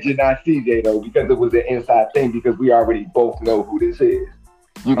said Reg and not CJ though, because it was an inside thing, because we already both know who this is.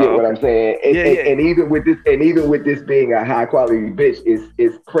 You get what I'm saying? And even with this being a high quality bitch,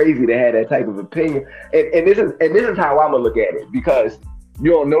 it's crazy to have that type of opinion. And this is how I'm gonna look at it, because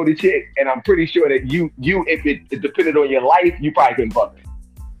you don't know the chick, and I'm pretty sure that you if it depended on your life, you probably couldn't fuck her.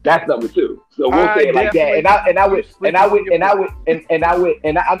 That's number 2. So we'll say it like that.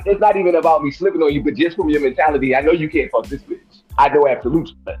 It's not even about me slipping on you, but just from your mentality, I know you can't fuck this bitch. I know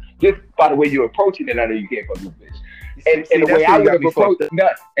absolutely. Just by the way you're approaching it, I know you can't fuck this bitch. And the way I would have approached it,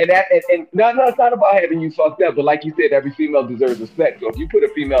 it's not about having you fucked up, but like you said, every female deserves respect. So if you put a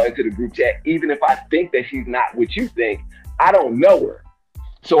female into the group chat, even if I think that she's not what you think, I don't know her.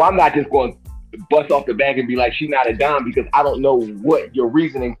 So I'm not just going to bust off the bag and be like, she's not a dime, because I don't know what your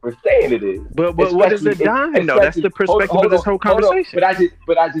reasoning for saying it is. But what is a dime though? That's the perspective of this whole conversation.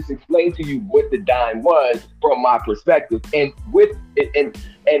 But I just explained to you what the dime was from my perspective, and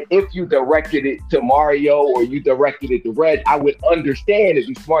if you directed it to Mario or you directed it to Reg, I would understand if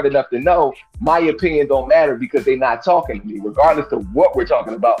you're smart enough to know my opinion don't matter, because they're not talking to me, regardless of what we're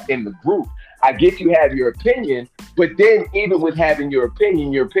talking about in the group. I get you have your opinion, but then even with having your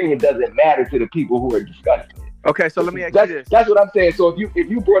opinion doesn't matter to the people who are discussing it. Okay, so let me ask you this. That's what I'm saying. So if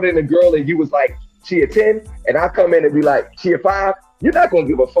you brought in a girl and you was like, she a 10, and I come in and be like, she a 5, you're not gonna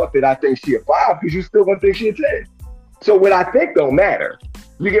give a fuck that I think she a 5, because you still gonna think she a 10. So what I think don't matter.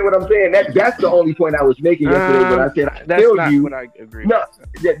 You get what I'm saying? That's the only point I was making yesterday when I said I feel you. What I agree. No,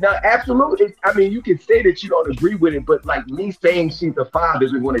 absolutely. I mean, you can say that you don't agree with it, but like me saying she's a 5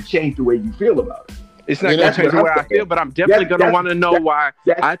 isn't going to change the way you feel about it. It's not going to change the way I feel, but I'm definitely going to want to know why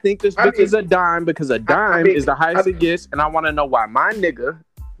I think this bitch is a dime, because a dime is the highest it gets, and I want to know why my nigga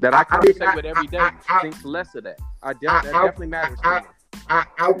that I conversate with every day thinks less of that. That definitely matters to me.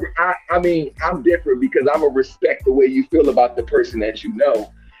 I mean, I'm different, because I'm gonna respect the way you feel about the person that you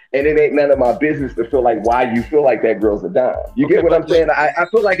know, and it ain't none of my business to feel like why you feel like that girl's a dime. You get what I'm saying? I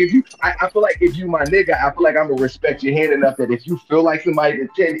feel like if you my nigga, I feel like I'm gonna respect your hand enough that if you feel like somebody's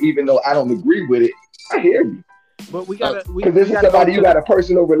a 10, even though I don't agree with it, I hear you. But we gotta, because this is somebody you got a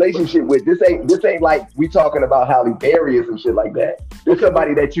personal relationship with. This ain't like we talking about Halle Berry or some shit like that. This is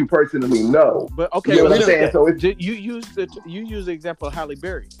somebody that you personally know. But okay, you know what I'm saying? So you use the example of Halle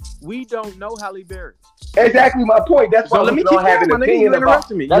Berry. We don't know Halle Berry. Exactly my point. That's So why let we me can all keep have an going, my nigga. opinion You about.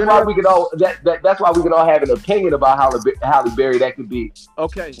 interrupted me. That's why we can all that's why we can all have an opinion about Halle Berry. That could be,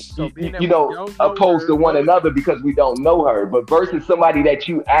 Okay, so being that you we know, don't know opposed her, to one another because we don't know her. But versus somebody that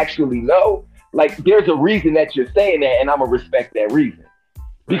you actually know, like there's a reason that you're saying that, and I'm gonna respect that reason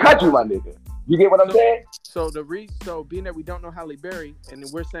because you my nigga. You get what I'm saying? So being that we don't know Halle Berry, and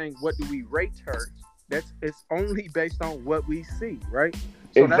we're saying what do we rate her? It's only based on what we see, right?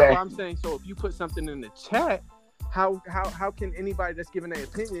 So that's why I'm saying. So if you put something in the chat, how can anybody that's giving their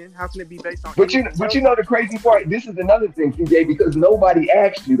opinion, how can it be based on? But you know the crazy part. This is another thing, CJ, because nobody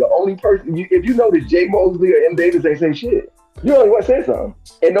asked you. The only person, if you notice, Jay Mosley or M Davis ain't say shit. You only want to say something,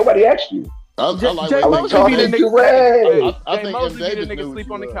 and nobody asked you. Jay Mosley be the nigga. Jay Mosley be the nigga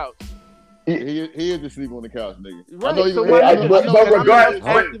sleep on the couch. He is the sleep on the couch, nigga. Right.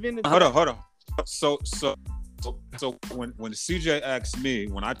 I know So hold on. So when CJ asked me,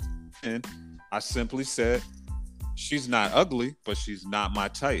 when I simply said, she's not ugly, but she's not my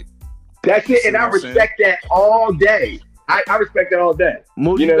type. That's it, and I respect that all day. I respect that all day.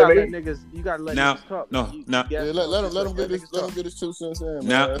 Moody, you know what I mean? You gotta let now, niggas talk. No, let him get his 2 cents in.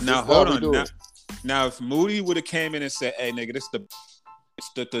 Now hold on. Now, if Moody would have came in and said, "Hey, nigga, this the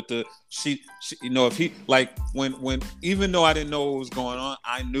she, you know, if he like when even though I didn't know what was going on,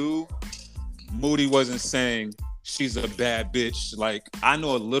 I knew Moody wasn't saying she's a bad bitch. Like I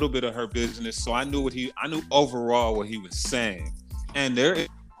know a little bit of her business, so I knew overall what he was saying. And there is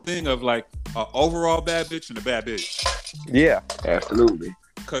a thing of like an overall bad bitch and a bad bitch. Yeah, absolutely.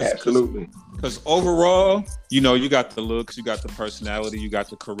 Because overall, you know, you got the looks, you got the personality, you got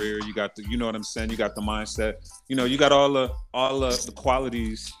the career, you got the, you know what I'm saying, you got the mindset, you know, you got all the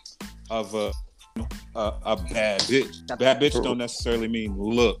qualities of a bad bitch. Bad bitch don't necessarily mean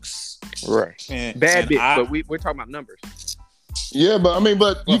looks, right? Bad bitch, but we're talking about numbers. Yeah, but I mean,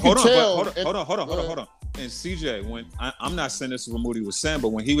 you can tell. Hold on. And CJ, when I'm not saying this is what Moody was saying, but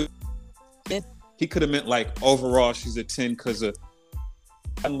when he could have meant like overall she's a 10 because of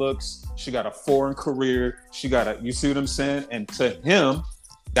looks, she got a foreign career, you see what I'm saying? And to him,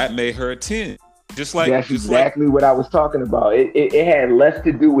 that made her a 10. That's exactly what I was talking about. It had less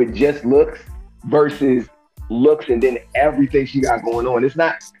to do with just looks versus looks and then everything she got going on. It's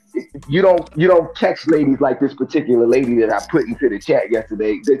not, you don't text ladies like this particular lady that I put into the chat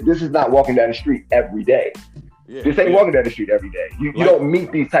yesterday. This is not walking down the street every day. Yeah, this ain't walking down the street every day. You don't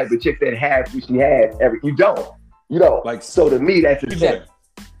meet these type of chicks that have what she had you don't. Like, so to me, that's a 10.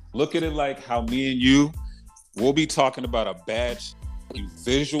 Look at it like how me and you will be talking about a bad you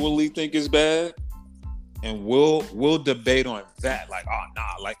visually think is bad, and we'll debate on that. Like, oh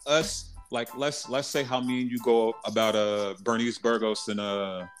nah, like us, like let's say how me and you go about Bernice Burgos and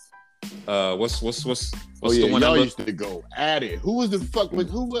what's the one y'all used to go at it. Who was the fuck?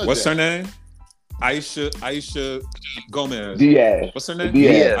 Who was what's that? Her name? Aisha Gomez. Diaz. What's her name?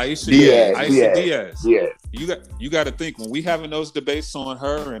 Diaz. Aisha Diaz. Yeah. You got to think when we having those debates on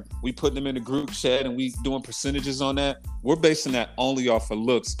her and we putting them in the group chat and we doing percentages on that, we're basing that only off of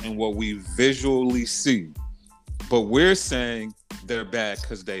looks and what we visually see. But we're saying they're bad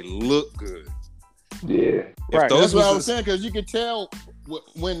because they look good. Yeah. Right. That's what I was saying, because you can tell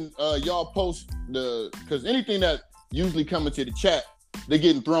when y'all post because anything that usually come into the chat, they're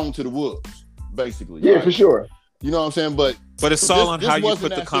getting thrown to the wolves, basically. Yeah, right? for sure. You know what I'm saying? But it's all on how you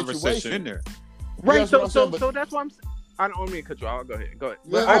put the conversation in there. Right. So that's why I don't mean to cut you off. Go ahead. But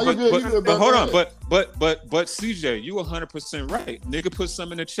hold on. But CJ, you 100% right. Nigga put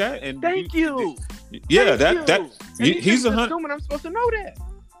some in the chat and thank you. Yeah, thank that you. he's assuming I'm supposed to know that.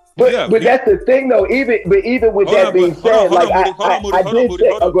 But that's the thing though. Even with that being said, like I did say,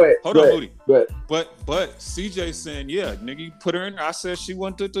 oh, go ahead. Hold on, Moody. But CJ saying, yeah, nigga, you put her in there. I said she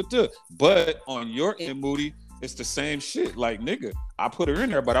went But on your end, Moody, it's the same shit. Like, nigga, I put her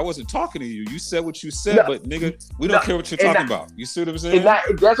in there, but I wasn't talking to you. You said what you said, but nigga, we don't care what you're talking about. You see what I'm saying?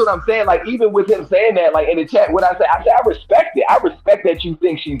 That's what I'm saying. Like, even with him saying that, like in the chat, what I said, I respect it. I respect that you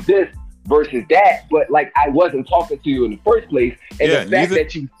think she's this versus that, but like I wasn't talking to you in the first place. And the fact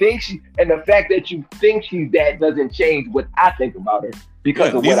that you think she's that doesn't change what I think about her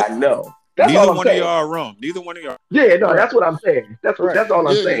because of what I know. That's neither all I'm one saying. of y'all are wrong. Neither one of y'all. Yeah, no, that's what I'm saying. That's all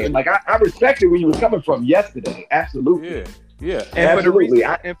I'm saying. Like I respected where you were coming from yesterday. Absolutely. Yeah. And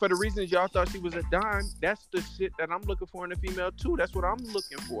for the reasons y'all thought she was a dime, that's the shit that I'm looking for in a female too. That's what I'm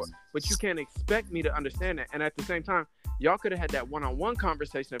looking for. But you can't expect me to understand that. And at the same time, y'all could have had that one-on-one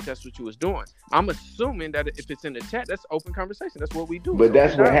conversation if that's what you was doing. I'm assuming that if it's in the chat, that's open conversation. That's what we do. But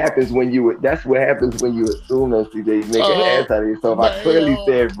that's what happens when you assume that CJ's making ass out of yourself. I clearly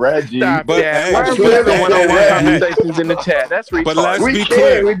said Reggie. Stop but that. Why are we having one-on-one conversations in the chat? That's retarded. But let's we be can.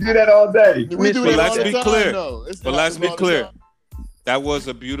 clear. We do that all day. We do that let's all the be time, clear. though. But let's be clear. That was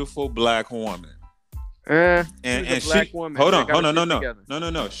a beautiful black woman. And she woman. hold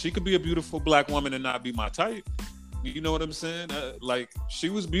on, no. She could be a beautiful black woman and not be my type. You know what I'm saying? Like she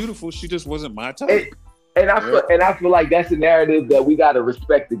was beautiful, she just wasn't my type. And I feel like that's a narrative that we gotta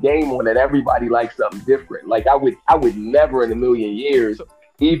respect the game on, and everybody likes something different. Like I would never in a million years,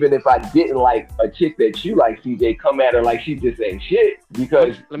 even if I didn't like a chick that you like, CJ, come at her like she just ain't shit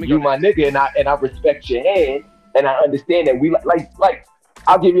because you my nigga and I respect your hand and I understand that we like.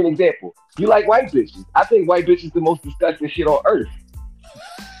 I'll give you an example. You like white bitches. I think white bitches is the most disgusting shit on earth.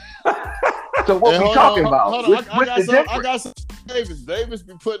 So what we talking about? I got some Davis. Davis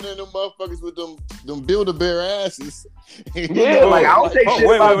be putting in them motherfuckers with them Build-A-Bear asses. Yeah, like I don't say shit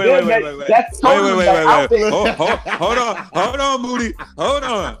about them. That's totally Hold on, Moody. Hold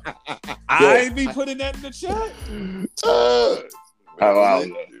on. I ain't be putting that in the chat.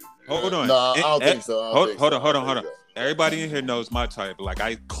 Hold on. No, I don't think so. Hold on. Everybody in here knows my type. Like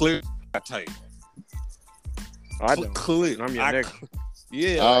I clearly got type. I know. Clear. I'm your nigga.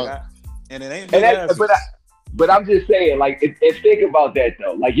 Yeah. And it ain't. But I'm just saying, like, and think about that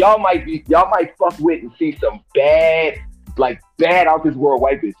though. Like y'all might fuck with and see some bad out this world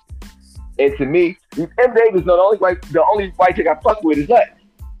white bitches. And to me, M. Davis, the only white chick I fuck with is us.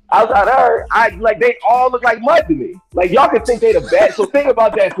 Outside of her, they all look like mud to me. Like y'all can think they the bad. So think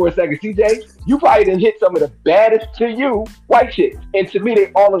about that for a second, CJ. You probably done hit some of the baddest to you white chicks, and to me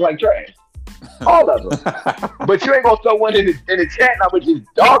they all look like trash. All of them. But you ain't gonna throw one in the chat and I'ma just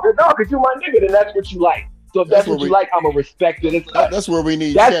dog her dog because you my nigga, then that's what you like. So if that's what you like, I'ma respect it. That's where we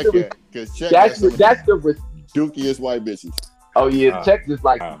need Check at. Because Check that's the dookiest white bitches. Oh yeah, Check just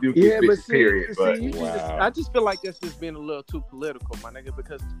like dookiest bitches, period. I just feel like that's just being a little too political, my nigga,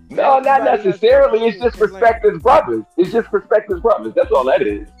 because no, not necessarily. It's just respect his brothers. It's just respect his brothers. That's all that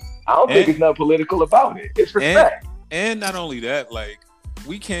is. I don't think it's nothing political about it. It's respect. And not only that, like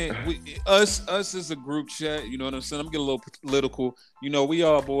us as a group chat, you know what I'm saying? I'm getting a little political. You know, we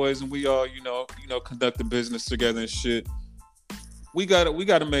all boys and we all, you know, conducting business together and shit. We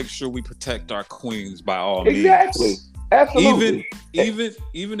gotta make sure we protect our queens by all means. Exactly. Absolutely.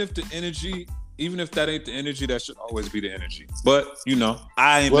 Even if the energy, even if that ain't the energy, that should always be the energy. But you know,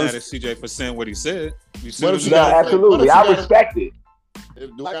 I ain't mad at CJ for saying what he said. You see absolutely. I respect it.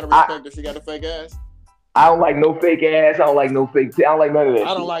 Do I gotta respect if she got a fake ass? I don't like no fake ass. I don't like no fake. I don't like none of that.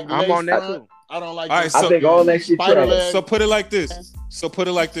 I don't like. I'm on that too. I don't like. All right, I think all that shit. So put it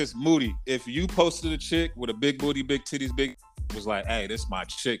like this. Moody, if you posted a chick with a big booty, big titties, was like, hey, this is my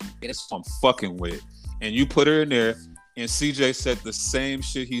chick. This I'm fucking with, and you put her in there, and CJ said the same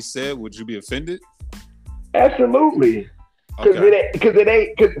shit he said, would you be offended? Absolutely. Because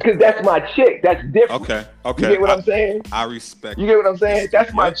that's my chick. That's different. Okay. You get what I'm saying? I respect. You get what I'm saying?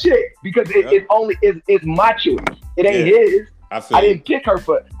 That's my chick because it's my choice. It ain't his. I didn't pick her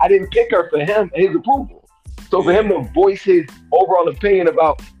for him and his approval. So for him to voice his overall opinion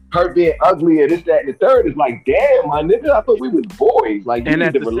about her being ugly or this, that, and the third is like, damn, my nigga, I thought we was boys. Like, you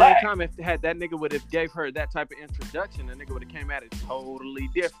need to relax. Same time, if that nigga would have gave her that type of introduction, the nigga would have came at it totally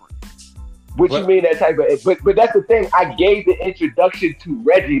different. What you mean that type of? But that's the thing. I gave the introduction to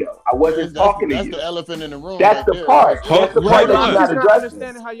Reggie though. I wasn't talking to you. That's the elephant in the room. That's the part. That's the part that you're not addressing.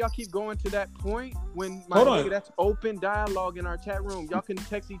 Understanding how y'all keep going to that point when my nigga, that's open dialogue in our chat room. Y'all can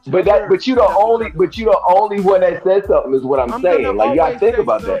text each other. But you the only one that says something is what I'm saying. Like you gotta think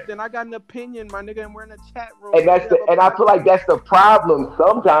about that. Then I got an opinion, my nigga, and we're in a chat room. And I feel like that's the problem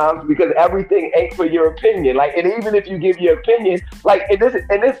sometimes because everything ain't for your opinion. Like, and even if you give your opinion, like, and this,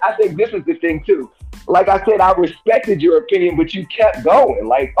 I think this is the thing too. Like I said, I respected your opinion, but you kept going.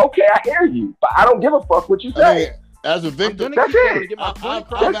 Like, okay, I hear you, but I don't give a fuck what you say. As a victim, that's it.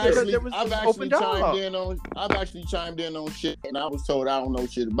 I've actually chimed in on shit, and I was told I don't know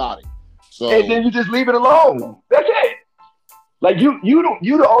shit about it. So and then you just leave it alone. That's it. Like you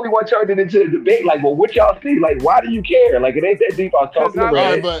the only one turned it into a debate. Like, well, what y'all see? Like, why do you care? Like, it ain't that deep. I was talking about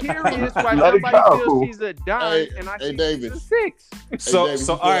it. I'm curious why somebody feels she's a dime and I think she's a 6. So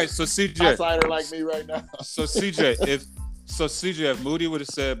all right. So CJ, outsider like me right now. So CJ, if Moody would have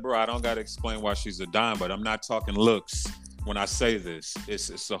said, bro, I don't got to explain why she's a dime, but I'm not talking looks when I say this.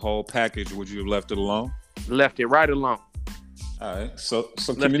 It's the whole package. Would you have left it alone? Left it right alone. All right. So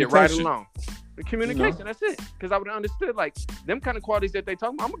left it right alone. The communication, that's it. Because I would have understood, like, them kind of qualities that they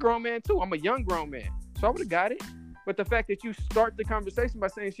talk about. I'm a grown man, too. I'm a young grown man. So I would have got it. But the fact that you start the conversation by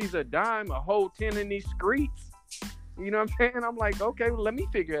saying she's a dime, a whole 10 in these streets, you know what I'm saying? I'm like, okay, well, let me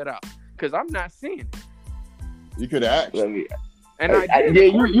figure it out because I'm not seeing it. You could ask. And I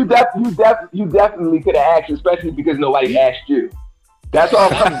did. Yeah, you definitely could have asked, especially because nobody asked you. That's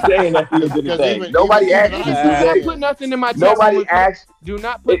all I'm saying. That's the good thing. Nobody asked you. Do not put nothing in my chat nobody room. asked. Do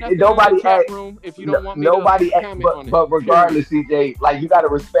not put nothing nobody in my chat asked, room if you don't want me nobody to asked, comment on it. but regardless, CJ, like you gotta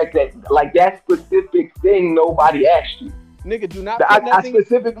respect that. Like that specific thing, nobody asked you. Nigga, do not. I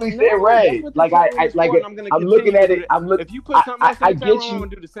specifically said Ray. Like I'm looking at it. I'm looking. If you put something else in the chat room, I'm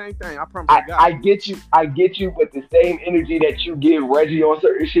gonna do the same thing. I promise. I get you. I get you. But the same energy that you give Reggie on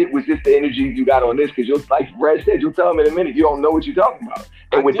certain shit was just the energy you got on this. Because you'll, like Reg said, you'll tell him in a minute you don't know what you're talking about.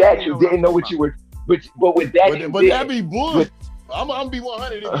 And with that, you didn't know what you were. But with that, but that be bullshit. I'm gonna be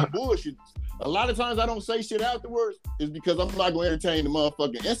 100. It be bullshit. A lot of times I don't say shit afterwards is because I'm not gonna entertain the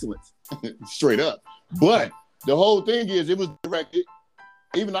motherfucking insolence, straight up. But the whole thing is, it was directed.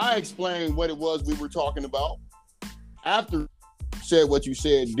 Even I explained what it was we were talking about. After you said what you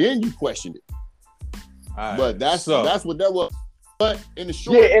said, then you questioned it. Right, but that's what that was. But in the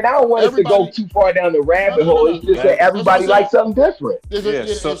short, and I don't want us to go too far down the rabbit hole. It's just that everybody likes something different.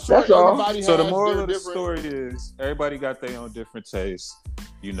 That's all. So the moral of the story is everybody got their own different tastes.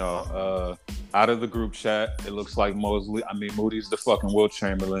 You know, out of the group chat, it looks like Moody's the fucking Will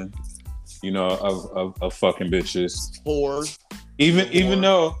Chamberlain. You know, of fucking bitches. Whores. Even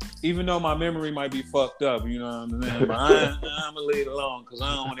though my memory might be fucked up, you know what I'm saying? But I'm gonna leave it alone because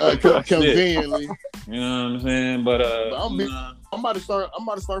I don't want to get conveniently. You know what I'm saying? But I'm about to start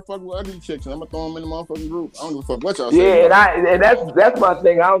fucking with ugly chicks, and I'm gonna throw them in the motherfucking group. I don't give a fuck what y'all say. Yeah, and that's my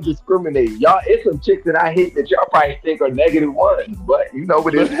thing. I don't discriminate. Y'all, it's some chicks that I hate that y'all probably think are negative ones, but you know,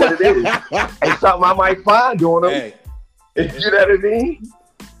 but it's what it is. And something I might find doing them. Hey. You know what I mean?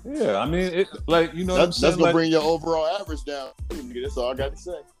 Yeah, I mean, it like you know, that's gonna bring your overall average down. That's all I got to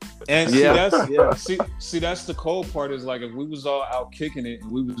say. And see, that's the cold part is like if we was all out kicking it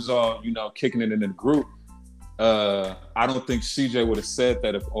and we was all kicking it in the group. I don't think CJ would have said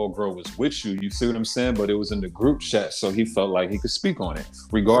that if old girl was with you. You see what I'm saying? But it was in the group chat, so he felt like he could speak on it,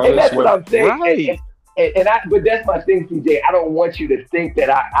 regardless. And that's what I'm saying. Right. But that's my thing, CJ. I don't want you to think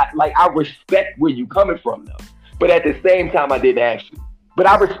that I respect where you coming from, though. But at the same time, I didn't ask you. But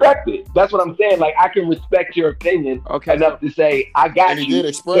I respect it. That's what I'm saying. Like I can respect your opinion enough to say I got you. Did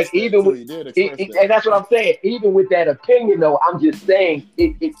express but even with, and that's what I'm saying. Even with that opinion, though, I'm just saying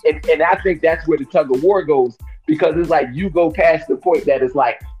it. And I think that's where the tug of war goes because it's like you go past the point that it's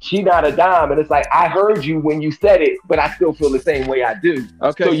like she not a dime, and it's like I heard you when you said it, but I still feel the same way I do.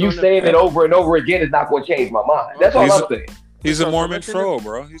 Okay. So you saying it over and over again is not going to change my mind. That's all I'm saying. He's a Mormon troll,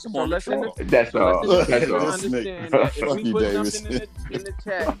 bro. He's a Mormon troll. That's all. That's all. Understand that if we put something in the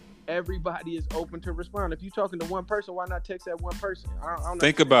chat, everybody is open to respond. If you're talking to one person, why not text that one person?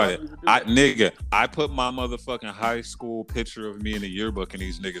 Think about it. I put my motherfucking high school picture of me in the yearbook, and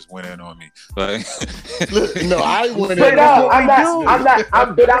these niggas went in on me. Like, no, I went in. But I'm not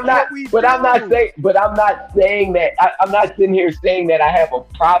saying that. I'm not sitting here saying that I have a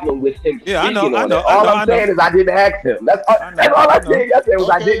problem with him. Yeah, I know. All I'm saying is I didn't ask him. That's all I'm saying.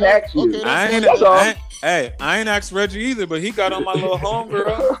 I didn't ask you. I ain't asked Reggie either, but he got on my little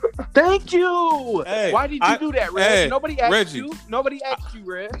homegirl. Thank you. Hey, why did you do that, Reg? Hey, nobody asked Reggie. you. Nobody asked you,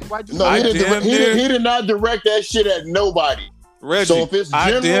 Reg. Why'd you? No, he did not direct that shit at nobody. Reggie, so if it's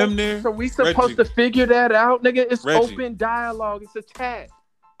general, damn near. So we supposed to figure that out, nigga? It's open dialogue. It's a chat.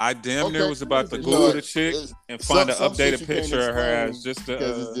 I damn near was about to Google the chick and find an updated picture of her ass just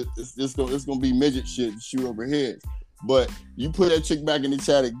to. It's gonna be midget shit to shoot over heads. But you put that chick back in the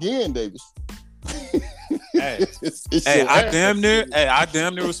chat again, Davis. I damn near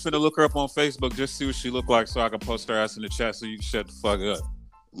was finna look her up on Facebook just see what she looked like so I can post her ass in the chat so you can shut the fuck up.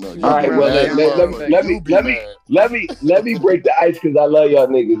 No, all right, well let me break the ice because I love y'all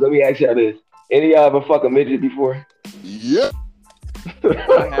niggas. Let me ask y'all this: any of y'all ever fuck a midget before? Yep.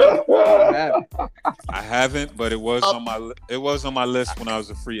 I haven't, but it was on my list when I was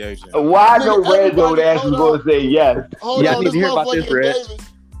a free agent. Why no Red don't ask you going to say yes? Yeah, I need to hear about this, Red.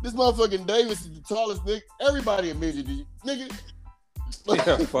 This motherfucking Davis is the tallest nigga. Everybody a midget, nigga.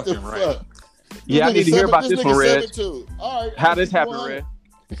 Yeah, fucking right. Yeah, I need to hear about this one, Red. All right, how this happened, Red?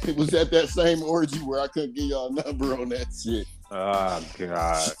 It was at that same orgy where I couldn't get y'all a number on that shit. Oh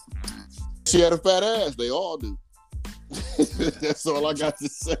God. She had a fat ass. They all do. That's all I got to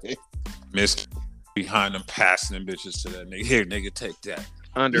say. Miss behind them passing them bitches to that nigga. Here, nigga, take that.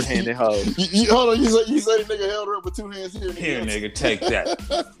 Underhanded hoe. Hold on, you said the nigga held her up with two hands here. Here, nigga, take that.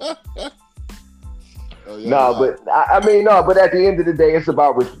 No, but I mean, no, but at the end of the day, it's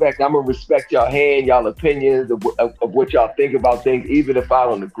about respect. I'm gonna respect y'all hand, y'all opinions of what y'all think about things, even if I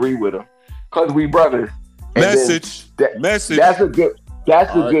don't agree with them, cause we brothers. And Message. That's a good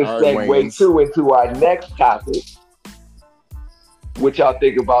segue Wayne. too into our next topic. What y'all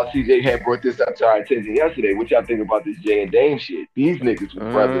think about? CJ had brought this up to our attention yesterday. What y'all think about this Jay and Dame shit? These niggas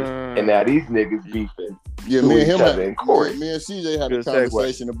were brothers, and now these niggas beefing. Yeah, to me and each him, other in court. me and CJ had Good a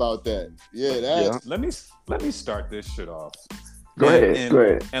conversation about that. Yeah, that. Let me start this shit off. Go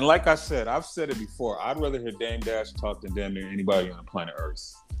ahead. And like I said, I've said it before. I'd rather hear Dame Dash talk than damn near anybody on the planet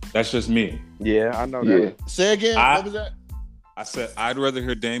Earth. That's just me. Yeah, I know Yeah. that. Say again. What was that? I said I'd rather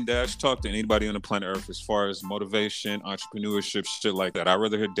hear Dame Dash talk than anybody on the planet Earth as far as motivation, entrepreneurship, shit like that. I'd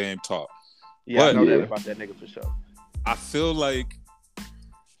rather hear Dame talk. Yeah, I But- know Yeah. that about that nigga for sure. I feel like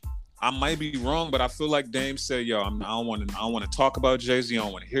I might be wrong, but I feel like Dame said, "Yo, I don't want to talk about Jay-Z. I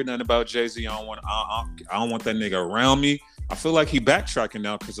don't want to hear nothing about Jay-Z. I don't want that nigga around me." I feel like he backtracking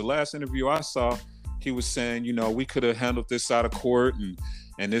now because the last interview I saw, he was saying, you know, we could have handled this out of court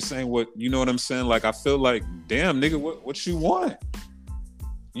and this ain't what, you know what I'm saying? Like, I feel like, damn, nigga, what you want?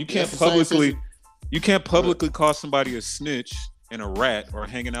 You can't That's the same publicly call somebody a snitch and a rat or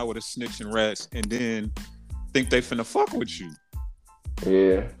hanging out with a snitch and rats and then think they finna fuck with you.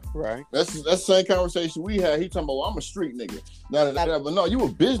 Yeah. Right. That's the same conversation we had. He talking about, well, I'm a street nigga. But no, you a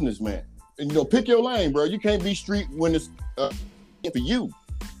businessman. And pick your lane, bro. You can't be street when it's for you.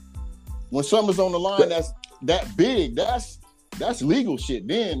 When something's on the line that's that big, that's legal shit.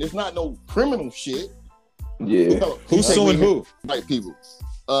 Then it's not no criminal shit. Yeah. Who's suing who? White people.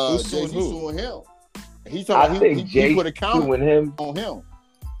 Who's Jay-Z suing who? suing him. He's I talking. think He Jay put a count suing him. on him.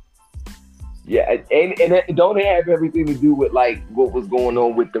 Yeah, and don't it have everything to do with like what was going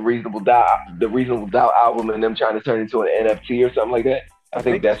on with the Reasonable Doubt album and them trying to turn it into an NFT or something like that? I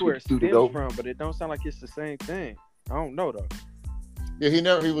think that's where what it the stems studio. from, but it don't sound like it's the same thing. I don't know though. Yeah,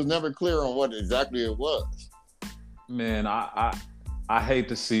 he was never clear on what exactly it was. Man, I hate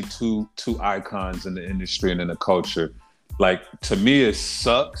to see two icons in the industry and in the culture. Like, to me, it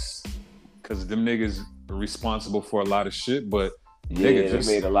sucks because them niggas are responsible for a lot of shit, but Yeah, nigga, they just-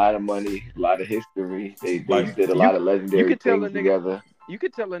 made a lot of money, a lot of history. They Like, did a lot of legendary could tell things a nigga- together. You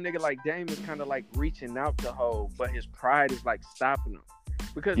could tell a nigga like Dame is kind of like reaching out to hold, but his pride is like stopping him.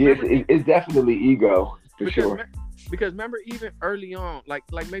 Because Yeah, remember, it's definitely ego for because, sure. because remember, even early on, like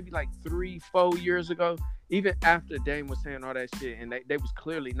maybe like 3-4 years ago, even after Dame was saying all that shit, and they was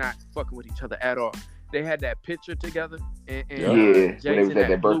clearly not fucking with each other at all. They had that picture together, and Yeah. when Jay's they was in at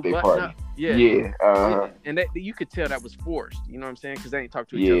their blue birthday button party. up. Yeah. Yeah, Yeah. And that you could tell that was forced. You know what I'm saying? Because they ain't talked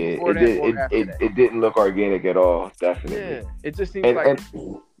to each other yeah. before It that or did. after that. It didn't look organic at all. Definitely. Yeah, it just seems And, like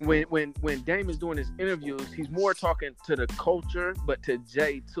and when Dame is doing his interviews, he's more talking to the culture, but to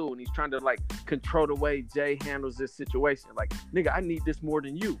Jay too, and he's trying to like control the way Jay handles this situation. Like, nigga, I need this more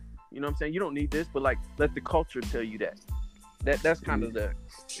than you. You know what I'm saying? You don't need this, but like, let the culture tell you that. That's kind of the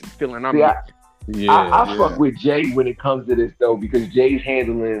feeling I'm Yeah. getting. I fuck with Jay when it comes to this though, because Jay's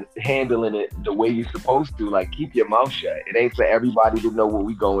handling it the way you're supposed to. Like, keep your mouth shut. It ain't for everybody to know what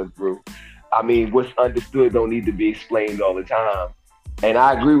we going through. I mean, what's understood don't need to be explained all the time. And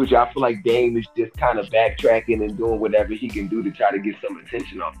I agree with you. I feel like Dame is just kind of backtracking and doing whatever he can do to try to get some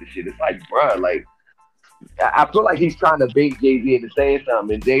attention off the shit. It's like, bruh, like, I feel like he's trying to bait Jay-Z into saying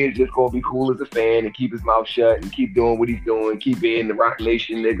something, and Jay is just gonna be cool as a fan and keep his mouth shut and keep doing what he's doing, keep being the Rock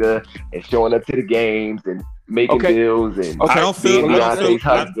Nation nigga and showing up to the games and making Okay. deals and I don't feel being I don't Beyonce's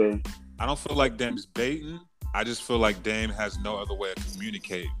feel, I, husband. I don't feel like Dame's baiting. I just feel like Dame has no other way of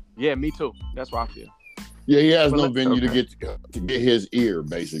communicating. Yeah, me too. That's what I feel. Yeah, he has no Well, venue okay. to get his ear,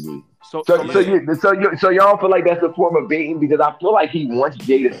 basically. So So listen, y'all feel like that's a form of baiting because I feel like he wants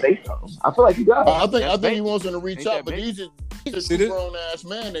Jay to say something. I feel like he does. I think That's he wants him to reach Ain't out, that but big? these are See two this? grown ass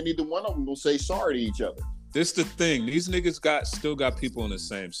men, and neither one of them will say sorry to each other. This the thing. These niggas still got people in the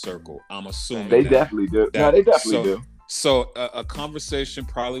same circle. I'm assuming They that. definitely do. No, that- they definitely so- do. So a conversation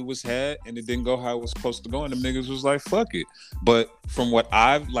probably was had and it didn't go how it was supposed to go, and the niggas was like, fuck it. But from what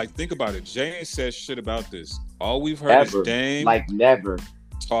I've think about it, Jay ain't said shit about this. All we've heard Ever. is Dame Like never.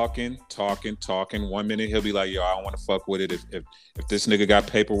 talking. 1 minute he'll be like, yo, I don't want to fuck with it. If this nigga got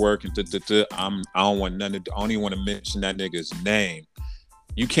paperwork and I don't want nothing. I don't even want to mention that nigga's name.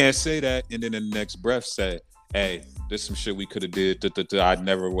 You can't say that and then in the next breath say, hey, there's some shit we could have did. I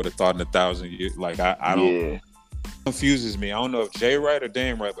never would have thought in 1,000 years. Like I don't. Yeah. Confuses me. I don't know if Jay right or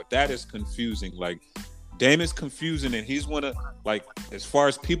Dame right, but that is confusing. Like, Dame is confusing, and he's one of, like, as far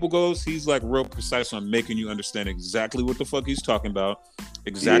as people goes, he's like real precise on making you understand exactly what the fuck he's talking about,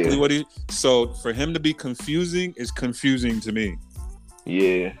 exactly Yeah. what he. So for him to be confusing is confusing to me.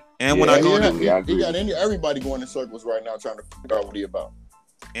 Yeah. And when I go in, he got everybody going in circles right now trying to figure out what he about.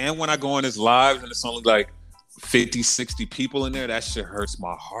 And when I go on his lives and it's only like 50, 60 people in there, that shit hurts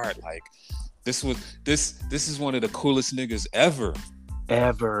my heart. Like this is one of the coolest niggas ever.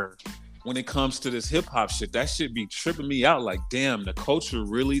 When it comes to this hip hop shit, that shit be tripping me out. Like, damn, the culture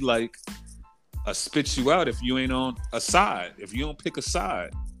really like spits you out if you ain't on a side. If you don't pick a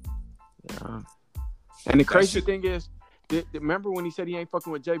side. Yeah. And the crazy thing is, remember when he said he ain't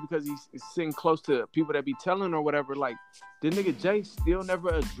fucking with Jay because he's sitting close to people that be telling or whatever? Like, the nigga Jay still never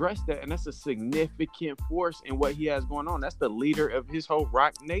addressed that, and that's a significant force in what he has going on. That's the leader of his whole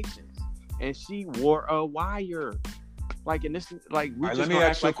Rock Nation, and she wore a wire. Like, and this, like, we just let me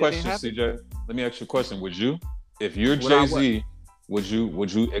ask you a question, CJ. Let me ask you a question. Would you, if you're Jay-Z, would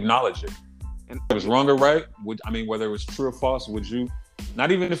you acknowledge it? And if it was wrong or right? Whether it was true or false, would you?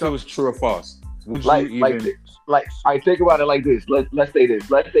 Not even if it was true or false. Would you even? I think about it like this. Let's say this.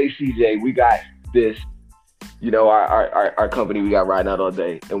 Let's say CJ, we got this. You know, our company we got riding out all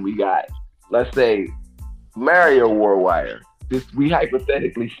day, and we got, let's say, Mario Warwire. We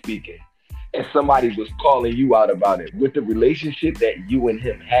hypothetically speaking, and somebody was calling you out about it with the relationship that you and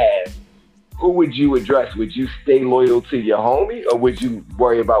him have. Who would you address? Would you stay loyal to your homie, or would you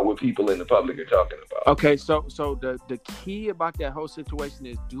worry about what people in the public are talking about? Okay, so the key about that whole situation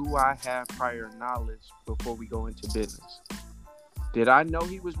is, do I have prior knowledge before we go into business? Did I know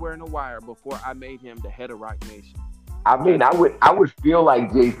he was wearing a wire before I made him the head of Rock Nation? I mean, I would feel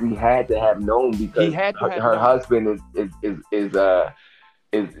like Jay-Z had to have known because her husband is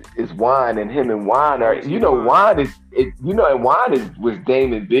Juan, and him and Juan are, you know, Juan was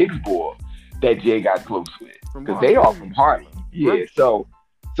Damon Biggs' boy that Jay got close with, because they all from Harlem. Yeah, right. So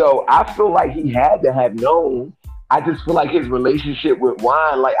I feel like he had to have known. I just feel like his relationship with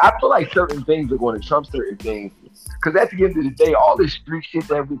Juan, like, I feel like certain things are going to trump certain things. Because at the end of the day, all this street shit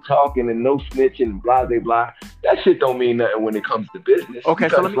that we talking and no snitching and blah, blah, blah, that shit don't mean nothing when it comes to business. Okay,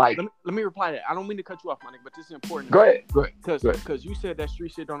 so let me reply to that. I don't mean to cut you off, my nigga, but this is important. Go ahead. Because you said that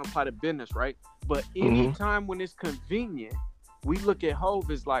street shit don't apply to business, right? But anytime when it's convenient, we look at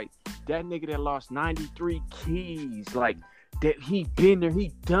Hov as like, that nigga that lost 93 keys, like, that he been there, he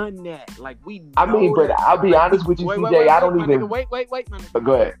done that. Like, but I'll be honest with you, CJ, I don't even... Wait, man. But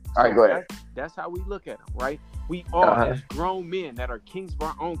go ahead. All right, go ahead. That's how we look at him, right? We are as grown men that are kings of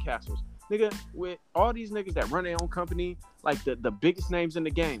our own castles. Nigga, with all these niggas that run their own company, like the biggest names in the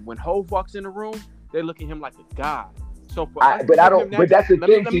game, when Hov walks in the room, they look at him like a god. So but that's the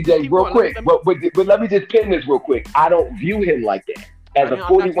thing, CJ, real quick. But let me just pin this real quick. I don't view him like that. As a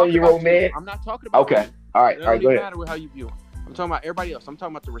 41-year-old man. I'm not talking about him. All right, go ahead. It doesn't matter with how you view him. I'm talking about everybody else. I'm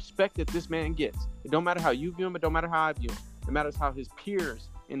talking about the respect that this man gets. It don't matter how you view him. It don't matter how I view him. It matters how his peers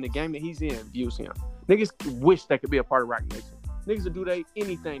in the game that he's in views him. Niggas wish they could be a part of Rock Nation. Niggas would do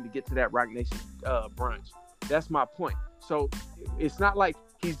anything to get to that Rock Nation brunch. That's my point. So it's not like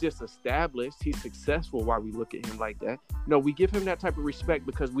he's just established. He's successful while we look at him like that. No, we give him that type of respect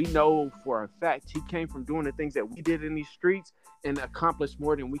because we know for a fact he came from doing the things that we did in these streets and accomplished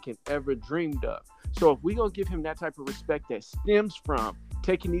more than we can ever dreamed of. So if we gonna give him that type of respect that stems from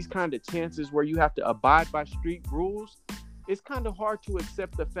taking these kind of chances where you have to abide by street rules, it's kind of hard to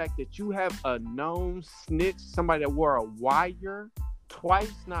accept the fact that you have a known snitch, somebody that wore a wire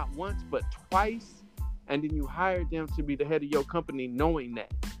twice, not once, but twice, and then you hired them to be the head of your company knowing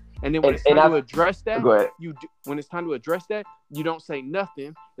that. And then when it's time to address that, when it's time to address that, you don't say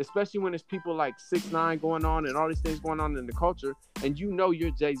nothing, especially when it's people like 6ix9ine going on and all these things going on in the culture, and you know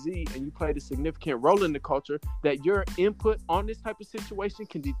you're Jay-Z and you played a significant role in the culture, that your input on this type of situation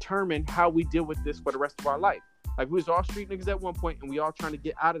can determine how we deal with this for the rest of our life. Like, we was all street niggas at one point, and we all trying to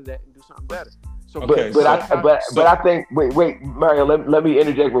get out of that and do something better. So, I think wait, Mario, let me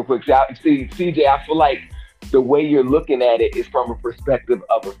interject real quick. See, CJ, I feel like the way you're looking at it is from a perspective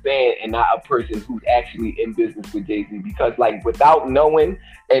of a fan and not a person who's actually in business with Jay-Z. Because, like, without knowing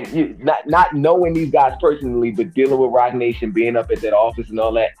and not knowing these guys personally, but dealing with Rock Nation, being up at that office and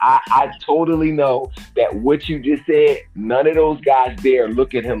all that, I totally know that what you just said, none of those guys there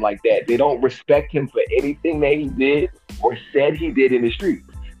look at him like that. They don't respect him for anything that he did or said he did in the streets.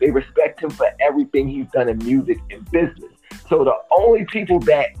 They respect him for everything he's done in music and business. So the only people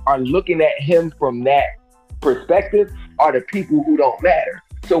that are looking at him from that perspective are the people who don't matter.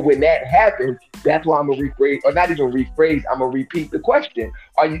 So when that happens, that's why I'm gonna rephrase, or not even rephrase, I'm gonna repeat the question.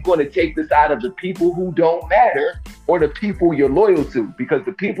 are you going to take the side of the people who don't matter or the people you're loyal to? Because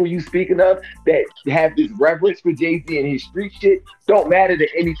the people you speaking of that have this reverence for Jay-Z and his street shit don't matter to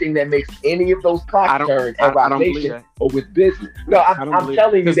anything that makes any of those clocks turn at Roc Nation or with business. No, I'm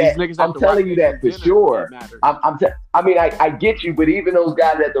telling you that. I'm telling you that for sure. I get you, but even those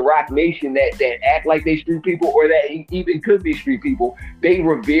guys at the Roc Nation that act like they street people or that even could be street people, they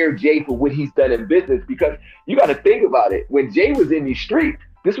revere Jay for what he's done in business. Because you got to think about it. When Jay was in these streets,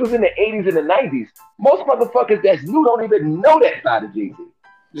 this was in the 80s and the 90s. Most motherfuckers that's new don't even know that side of Jay-Z.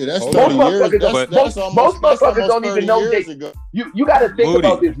 Yeah, that's 30 years. Most motherfuckers don't even know Jay-Z. You got to think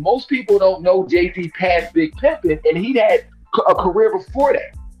about this. Most people don't know Jay-Z past Big Pimpin', and he had a career before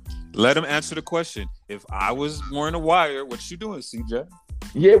that. Let him answer the question. If I was wearing a wire, what you doing, CJ?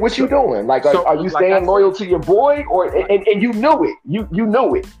 Yeah, what you doing? Like, are you staying loyal to your boy, or and you knew it? You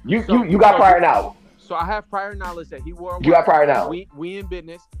knew it. You got prior knowledge. So I have prior knowledge that he wore a wire. You got prior knowledge. We in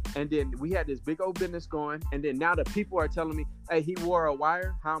business, and then we had this big old business going, and then now the people are telling me, hey, he wore a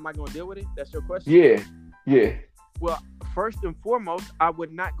wire. How am I going to deal with it? That's your question? Yeah. Well, first and foremost, I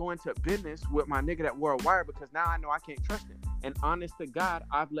would not go into business with my nigga that wore a wire because now I know I can't trust him. And honest to God,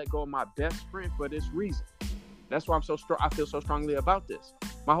 I've let go of my best friend for this reason. That's why I'm so strong. I feel so strongly about this.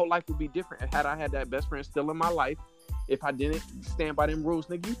 My whole life would be different had I had that best friend still in my life. If I didn't stand by them rules,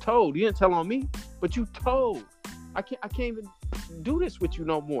 nigga, you told. You didn't tell on me, but you told. I can't even do this with you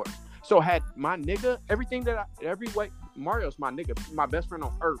no more. So had my nigga, every way, Mario's my nigga, my best friend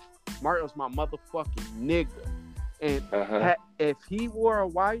on earth. Mario's my motherfucking nigga. And if he wore a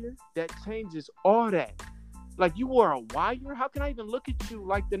wire, that changes all that. Like, you wore a wire? How can I even look at you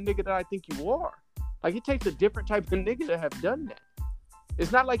like the nigga that I think you are? Like, it takes a different type of nigga to have done that.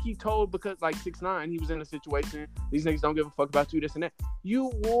 It's not like he told because, like, 6ix9ine, he was in a situation, these niggas don't give a fuck about you, this and that.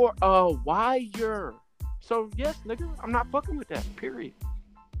 You wore a wire. So, yes, nigga, I'm not fucking with that, period.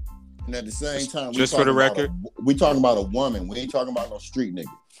 And at the same time, just for the record, we talking about a woman. We ain't talking about no street nigga.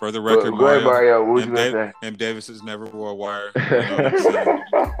 For the record, Mario, M. Davis has never wore a wire. You know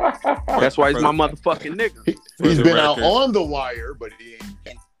that's why he's my motherfucking nigga. He's been out on the wire, but he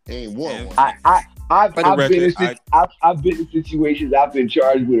ain't worn one. I've been in situations. I've been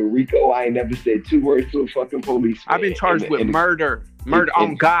charged with a RICO. I ain't never said 2 words to a fucking policeman. I've been charged with murder.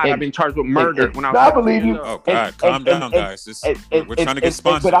 Oh God, I've been charged with murder. I believe you. Oh God, calm down, guys. We're trying to get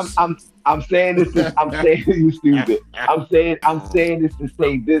sponsors. But I'm saying this. I'm saying you stupid. I'm saying this to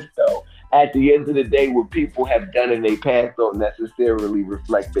say this though. At the end of the day, what people have done in their past don't necessarily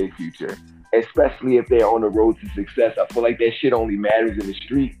reflect their future. Especially if they're on the road to success. I feel like that shit only matters in the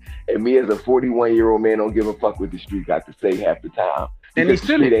street. And me as a 41-year-old man don't give a fuck what the street got to say half the time. And he shouldn't.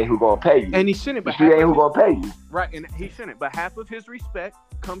 The street ain't who gonna pay you. And he shouldn't. But the street ain't who gonna pay you. Right, and he shouldn't. But half of his respect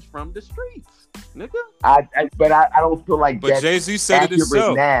comes from the streets, nigga. I don't feel like but Jay-Z said it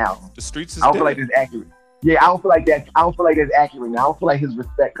himself. Now. The streets is I don't dead. feel like it's accurate. Yeah, I don't feel like that's accurate now. I don't feel like his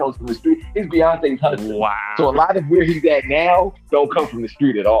respect comes from the street. He's Beyonce's husband. Wow. So a lot of where he's at now don't come from the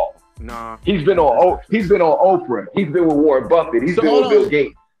street at all. Nah. He's been on Oprah. He's been with Warren Buffett. He's been with Bill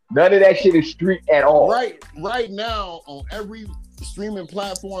Gates. None of that shit is street at all. Right now, on every streaming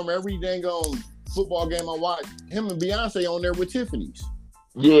platform, every dang on football game I watch, him and Beyonce on there with Tiffany's.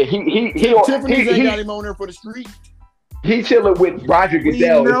 Yeah, Tiffany's ain't got him on there for the street. He chilling with Roger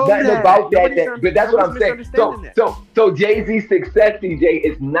Goodell. It's nothing about that. But that's what I'm saying. So Jay-Z's success, DJ,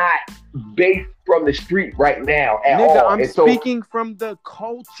 is not based from the street right now at all. I'm speaking from the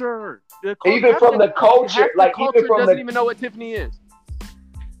culture. Even from the culture, like even from doesn't even know what Tiffany is.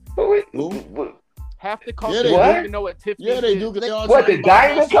 Half the culture doesn't even know what Tiffany is. Yeah, they do. What, the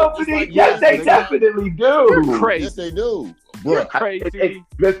diamond company? Yes, they definitely do. You're crazy. Yes, they do. You're crazy.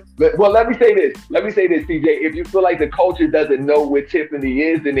 Well, let me say this, CJ. If you feel like the culture doesn't know what Tiffany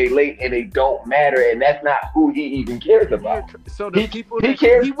is, then they late and they don't matter, and that's not who he even cares about. So the people he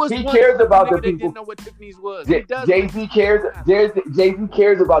cares about the people. Didn't know what Tiffany's was. Jay-Z cares. Jay-Z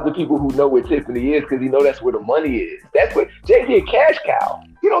cares about the people who know what Tiffany is because he know that's where the money is. That's what Jay-Z a cash cow.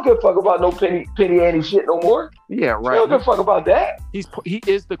 He don't give a fuck about no penny Annie shit no more. Yeah, right. He don't give a fuck about that. He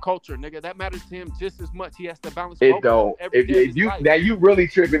is the culture, nigga. That matters to him just as much. He has to balance. It don't. Now you really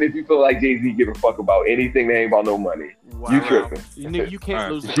tripping if you feel like Jay-Z give a fuck about anything that ain't about no money. Wow. You tripping. You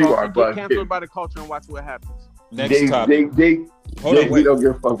can't lose the You culture. are Get bugged. canceled by the culture and watch what happens. Next topic. Jay-Z don't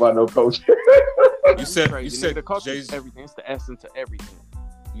give a fuck about no culture. You said the culture Jay-Z. is everything. It's the essence of everything.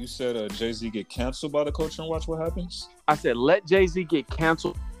 You said Jay-Z get canceled by the culture and watch what happens? I said let Jay-Z get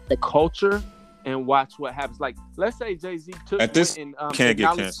canceled the culture and watch what happens. Like, let's say Jay-Z took at this and can't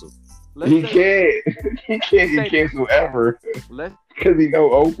get canceled. He can't get canceled ever. Let's because he know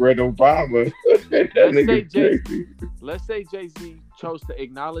Oprah and Obama. That nigga's crazy. Let's say Jay-Z chose to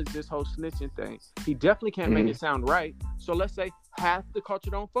acknowledge this whole snitching thing. He definitely can't make it sound right. So let's say half the culture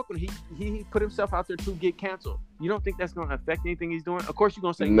don't fuck with him. He put himself out there to get canceled. You don't think that's gonna affect anything he's doing? Of course you're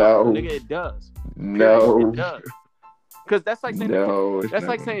gonna say no, nigga. It does. No, it does. Because that's like saying that's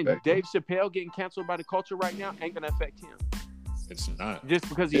like saying Dave Chappelle getting canceled by the culture right now ain't gonna affect him. It's not. Just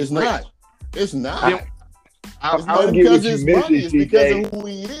because he's It's not. It's not. I'll not get because what it's you funny. missing, It's because CJ. of who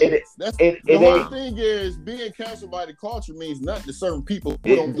he is. The whole thing is being canceled by the culture means nothing to certain people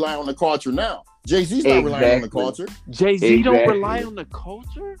who don't rely on the culture now. Jay-Z's not relying on the culture. Jay-Z don't rely on the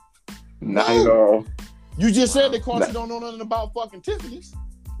culture? Not at all. You just said the culture don't know nothing about fucking Tiffany's.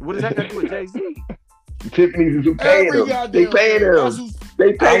 What does that got to do with Jay-Z? Tiffany's is who paying him. They paying him.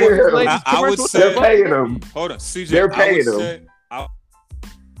 They paying him. I would say they're paying him. Hold on, CJ. They're paying him. I would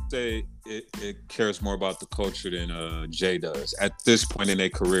say it cares more about the culture than Jay does at this point in their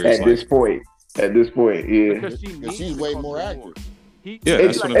careers. At this point, yeah. Because she's way more active. And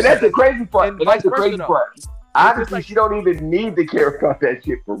that's the crazy part. That's the crazy part. Honestly, she don't even need to care about that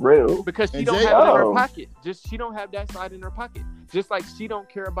shit for real. Because she don't have it in her pocket. She don't have that side in her pocket. Just like she don't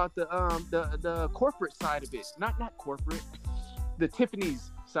care about the corporate side of it. Not corporate. The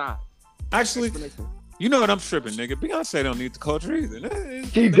Tiffany's side. Actually, you know what I'm tripping, nigga. Beyonce don't need the culture either.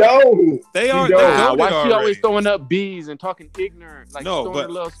 She don't. They are. Why she always throwing up B's and talking ignorant? Like no,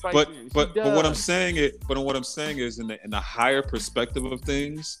 but what I'm saying is in the higher perspective of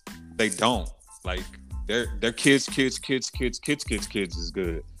things, they don't. Like their kids is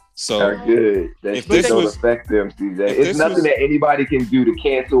good. So they're good. That shit don't affect them, CJ. It's nothing that anybody can do to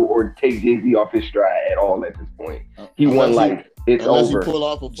cancel or take Jay-Z off his stride at all at this point. He won life. It's over. Pull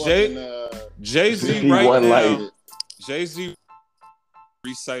off a fucking, Jay-Z right now. Jay-Z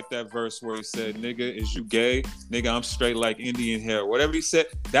recite that verse where he said, "Nigga, is you gay? Nigga, I'm straight like Indian hair." Whatever he said,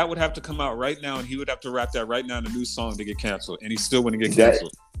 that would have to come out right now, and he would have to rap that right now in a new song to get canceled, and he still wouldn't get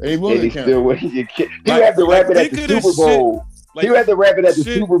canceled. He wouldn't get canceled. He had to rap it at the Super Bowl. He had to rap it at the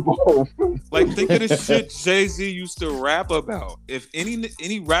Super Bowl. Like, think of the shit Jay-Z used to rap about. If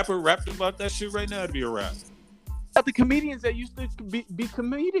any rapper rapped about that shit right now, it'd be a rap. The comedians that used to be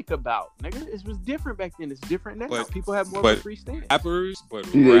comedic about, nigga, it was different back then. It's different now. People have more of a free stance. Rappers,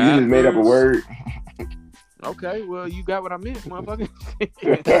 you just made up a word. Okay, well, you got what I meant, motherfucker.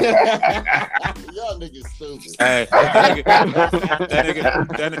 Y'all niggas stupid. Hey, that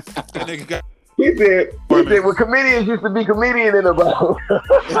nigga got. He said, well, comedians used to be comedian in about.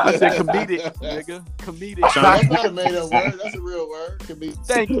 I said comedic, nigga. Comedic. That's not a made up word. That's a real word. Comedic.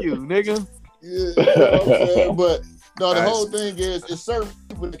 Thank you, nigga. Yeah, you know what I'm saying? But no, the whole thing is, it's certain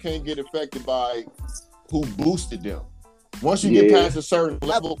people that can't get affected by who boosted them. Once you get past a certain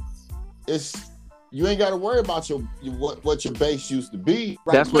level, you ain't got to worry about what your base used to be.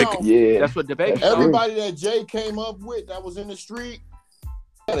 Right that's now, that's what debate. Everybody that Jay came up with that was in the street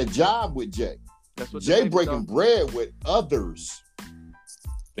had a job with Jay. That's what Jay breaking bread with others.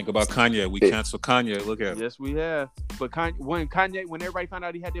 Think about Kanye. We canceled Kanye. Look at it. Yes, we have. But when everybody found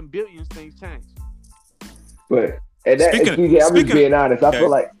out he had them billions, things changed. But I'm just being honest. I feel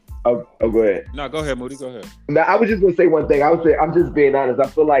like. Oh, go ahead. No, go ahead, Moody. Go ahead. No, I was just gonna say one thing. I'm just being honest. I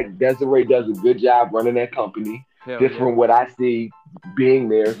feel like Desiree does a good job running that company. From what I see being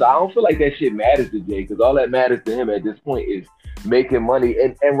there, so I don't feel like that shit matters to Jay, because all that matters to him at this point is making money.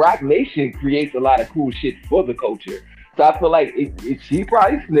 And Rock Nation creates a lot of cool shit for the culture. So I feel like she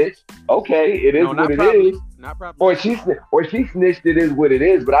probably snitched. Okay, it is what it is. Not probably. Or she snitched. It is what it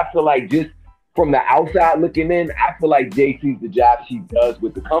is. But I feel like just from the outside looking in, I feel like Jay sees the job she does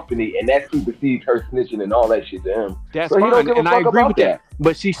with the company, and that supersedes her snitching and all that shit to him. That's fine, and I agree with that.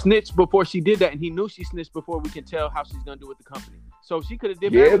 But she snitched before she did that, and he knew she snitched before we can tell how she's gonna do with the company. So she could have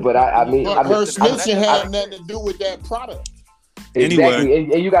did. Yeah, but I mean, her snitching had nothing to do with that product. Exactly,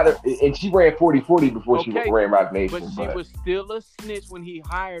 anyway. and she ran 40-40 before she ran Rock Nation. But she was still a snitch when he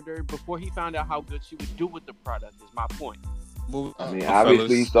hired her before he found out how good she would do with the product. Is my point. I mean,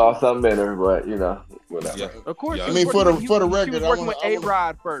 obviously he saw something in her, but whatever. Yeah. Of course. I mean, for the record, working with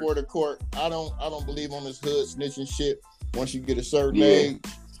A-Rod first. For the court, I don't believe on this hood snitching shit. Once you get a certain age,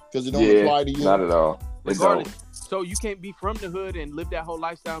 because it don't apply to you. Not at all. So you can't be from the hood and live that whole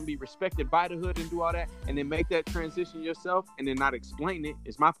lifestyle and be respected by the hood and do all that, and then make that transition yourself and then not explain it.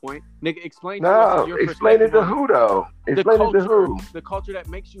 Is my point, nigga? Explain it to who though? Explain it to who? The culture that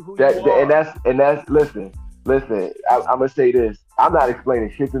makes you who you are. And that's listen. I'm gonna say this. I'm not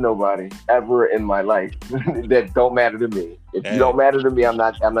explaining shit to nobody ever in my life that don't matter to me. If you don't matter to me, I'm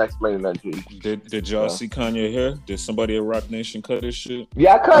not explaining nothing to you. Did y'all see Kanye hair? Did somebody at Rock Nation cut his shit?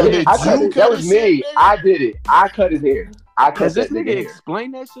 Yeah, I cut it. That was me. I did it. I cut his hair. I cut Has this that nigga nigga hair.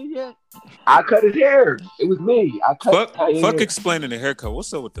 explained that shit yet? I cut his hair. It was me. I cut Kanye Fuck hair. explaining the haircut.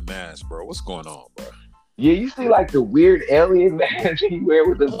 What's up with the mask, bro? What's going on, bro? Yeah, you see like the weird alien mask he wear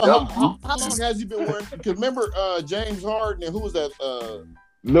with the dumb How long has he been wearing? Because remember James Harden and who was that?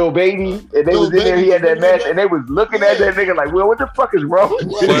 Lil Baby, and they Lil was in there. He had that Baby, mask, and they was looking at that nigga like, "Well, what the fuck is wrong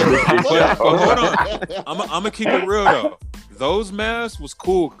with you?" But hold on, I'm gonna keep it real though. Those masks was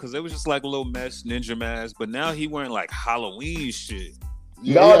cool because it was just like a little mesh ninja mask. But now he wearing like Halloween shit.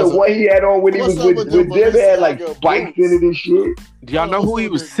 No, the one he had on when he was with them had like spikes in it and shit. Do y'all know who he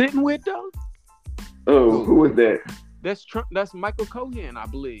was sitting with though? Oh, who was that? That's Trump. That's Michael Cohen, I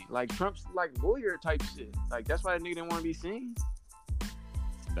believe. Like Trump's like lawyer type shit. Like that's why that nigga didn't want to be seen.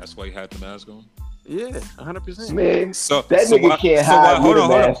 That's why he had the mask on. Yeah, 100%. Man, So that nigga can't hide with a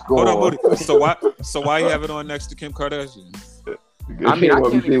mask on. Hold on, Moody. So why you have it on next to Kim Kardashian? I mean, I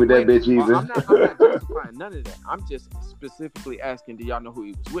can't see with that bitch either. I'm not justifying none of that. I'm just specifically asking, do y'all know who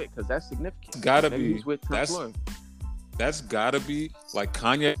he was with? Because that's significant. Gotta Maybe be. he's with Trump's lawyer. That's gotta be like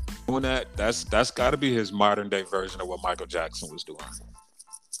Kanye doing that. That's gotta be his modern day version of what Michael Jackson was doing.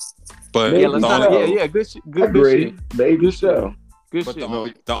 But Maybe yeah, let's not, so. yeah, good shit. Good, Agree. good shit. Maybe Good so. Good but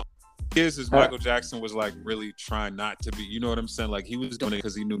shit. the is Michael Jackson was like really trying not to be. You know what I'm saying? Like he was doing it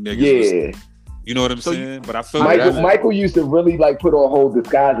because he knew niggas. Yeah. Was, you know what I'm saying? But I feel Michael used to really like put on whole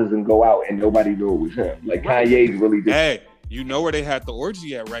disguises and go out and nobody knew it was him. Like Kanye's really did. Hey, you know where they had the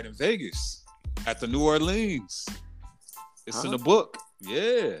orgy at? Right in Vegas, at the New Orleans. It's in the book.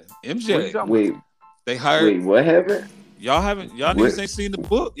 Yeah, MJ. Wait, they hired. Wait, what happened? Y'all niggas ain't seen the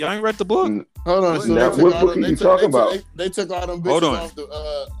book. Y'all ain't read the book. Hold on. So what book are you talking about? They took all them bitches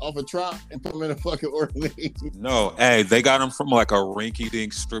off a trot and put them in a fucking Orleans. No, hey, they got them from like a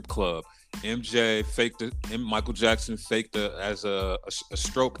rinky-dink strip club. MJ faked it. Michael Jackson faked as a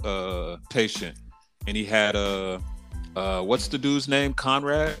stroke patient, and he had what's the dude's name?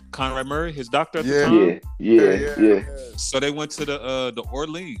 Conrad Murray, his doctor at the time. Yeah. So they went to the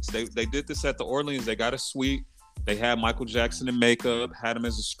Orleans. They did this at the Orleans. They got a suite. They had Michael Jackson in makeup, had him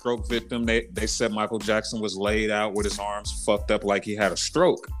as a stroke victim. They said Michael Jackson was laid out with his arms fucked up like he had a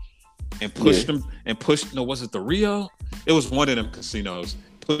stroke, and pushed him and pushed. No, was it the Rio? It was one of them casinos.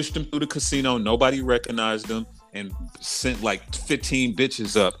 Pushed him through the casino. Nobody recognized him, and sent like 15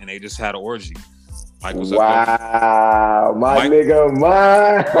 bitches up, and they just had an orgy. Wow, my nigga.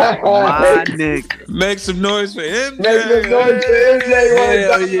 Make some noise for MJ. Make some noise for MJ.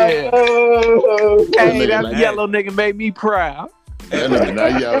 Hell yeah. Oh. Hey, that yellow nigga made me proud. That nigga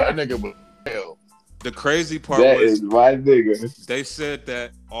not yellow. That nigga was hell. The crazy part that was is my nigga. They said that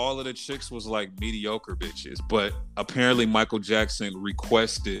all of the chicks was like mediocre bitches, but apparently Michael Jackson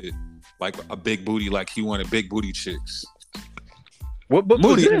requested like a big booty, like he wanted big booty chicks. What book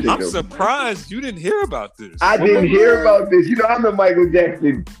Moody, was I'm surprised you didn't hear about this. I didn't hear about this. You know, I'm the Michael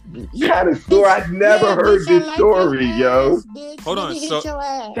Jackson kind of story. I've never heard this story, yo. Hold on. Shout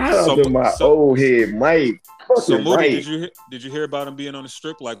out to my old head, Mike. So Moody, did you hear about him being on the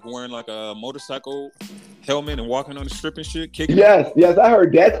strip, like wearing like a motorcycle helmet and walking on the strip and shit? Kicking yes, I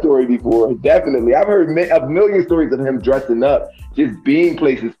heard that story before. Definitely, I've heard a million stories of him dressing up, just being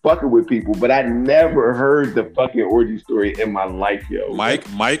places, fucking with people. But I never heard the fucking orgy story in my life, yo. Mike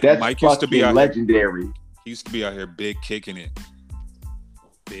That's used to be out legendary. He used to be out here big kicking it.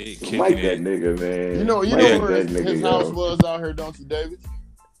 Big kicking Mike it. that nigga, man. You know where his house was out here, don't you, David?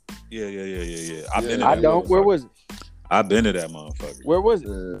 Yeah. I don't. Where was it? I've been to that motherfucker. Where was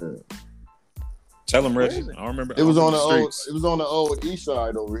it? Tell him, Reggie. I don't remember. It was on the old. It was on the old east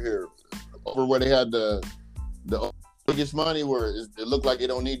side over here, over where they had the biggest money, where it looked like it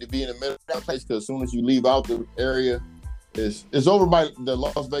don't need to be in the middle of that place, because as soon as you leave out the area, it's over by the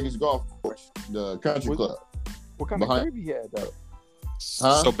Las Vegas golf course, the country club. What kind of crib he had though?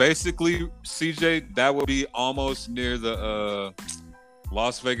 Huh? So basically, CJ, that would be almost near the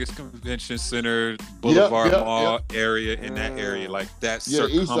Las Vegas Convention Center, Boulevard Mall area, in that area, like that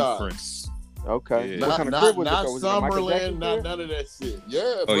circumference. Okay. Yeah. What kind of crib was not it? Was Summerlin, not none of that shit.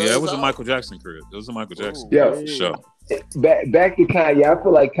 Yeah. Oh yeah, it was a Michael Jackson crib. It was a Michael Jackson. Yeah. For sure. Back to Kanye, I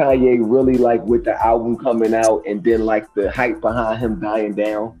feel like Kanye really, like, with the album coming out and then like the hype behind him dying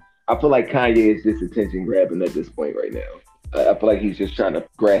down, I feel like Kanye is just attention grabbing at this point right now. I feel like he's just trying to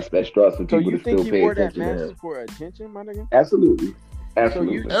grasp that straw so people to still pay attention to him. For attention, my nigga? Absolutely.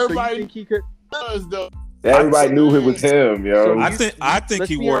 Everybody think he could? Everybody knew it was him, yo. I think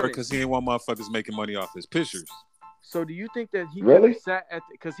he wore it because he didn't want motherfuckers making money off his pictures. So do you think that he really sat at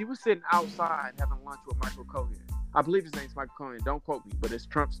because he was sitting outside having lunch with Michael Cohen? I believe his name's Michael Cohen. Don't quote me, but it's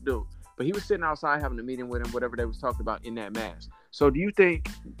Trump's dude. but he was sitting outside having a meeting with him, whatever they was talking about in that mask. So do you think,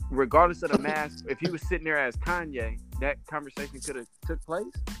 regardless of the mask, if he was sitting there as Kanye, that conversation could have took place?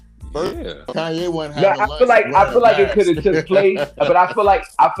 Yeah. Kanye wasn't No, having I feel like it could have took place, but I feel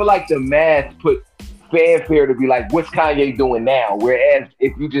like the mask put fanfare to be like, what's Kanye doing now? Whereas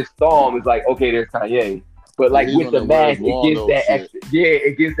if you just saw him, it's like, okay, there's Kanye. But like with the mask,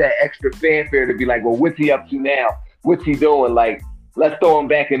 it gives that extra fanfare to be like, well, what's he up to now? What's he doing? Like, let's throw him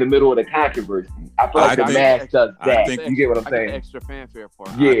back in the middle of the controversy. I feel like the mask does that. You get what I'm saying? Extra fanfare for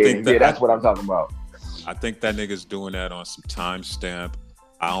him. Yeah, that's what I'm talking about. I think that nigga's doing that on some timestamp.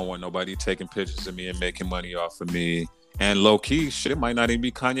 I don't want nobody taking pictures of me and making money off of me. And low key, shit might not even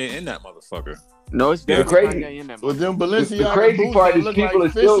be Kanye in that motherfucker. No, it's crazy. Kanye in that. Well, them Balenciaga The crazy part is people are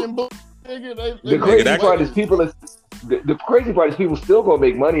still. The crazy part is people are. The crazy part is people still gonna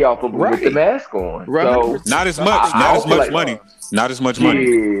make money off of them with the mask on. So not as much. Not as much money. Not as much money.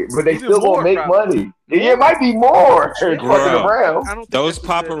 Yeah, but they still gonna make money. Yeah, it might be more. Fucking around. Those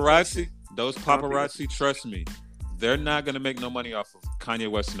paparazzi, trust me, they're not gonna make no money off of Kanye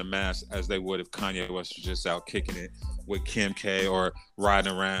West in the mask as they would if Kanye West was just out kicking it with Kim K or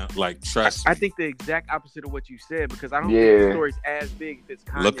riding around. Like, trust me. I think the exact opposite of what you said, because I don't think the story's as big if it's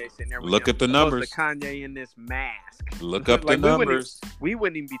Kanye sitting there with look him, at the numbers. Kanye in this mask. Look up the numbers. We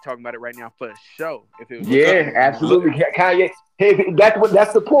wouldn't even be talking about it right now for a show if it was. Yeah, absolutely. Kanye. Hey,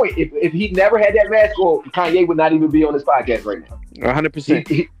 that's the point. If he never had that mask on, Kanye would not even be on this podcast right now.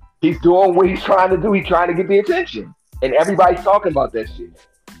 100%. He's doing what he's trying to do. He's trying to get the attention, and everybody's talking about that shit.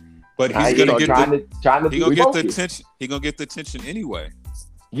 But he's gonna get the attention. He gonna get the attention anyway.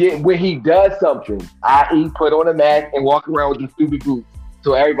 Yeah, when he does something, i.e., put on a mask and walk around with the stupid boots,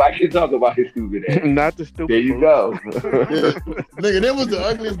 so everybody can talk about his stupid ass. Not the stupid. There you go. Nigga, that was the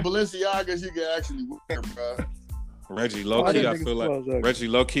ugliest Balenciagas you could actually wear, bro. Reggie, low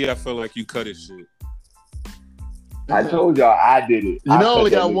key, I feel like you cut his shit. I told y'all I did it. You know,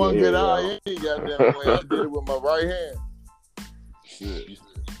 only got one good eye. You ain't got that way. I did it with my right hand. Shit, you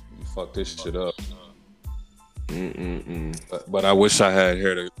fucked this shit up. But I wish I had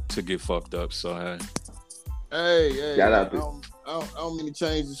hair to get fucked up. So hey, I don't mean to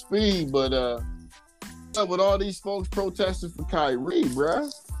change the speed, but with all these folks protesting for Kyrie, bruh.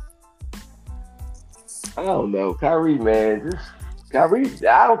 I don't know, Kyrie, man. Kyrie,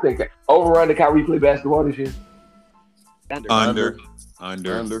 I don't think over/under Kyrie play basketball this year. Under.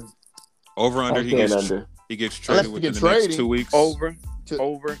 Over/under. He gets traded within the next 2 weeks. Over.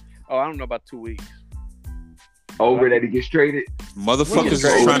 Oh, I don't know about 2 weeks. Over that he gets traded. Motherfuckers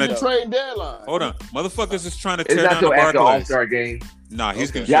is trying to trade deadline. Hold on, motherfuckers is trying to tear it's down the after Barclays. All-Star game. Nah,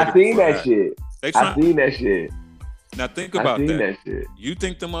 he's gonna. Yeah, I seen that shit. I seen that shit. Now think about that. You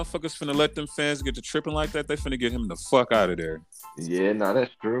think the motherfuckers finna let them fans get to tripping like that? They finna get him the fuck out of there. Yeah, no,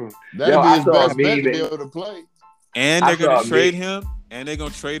 that's true. That'd be his best bet to be able to play. And they're gonna trade him. And they're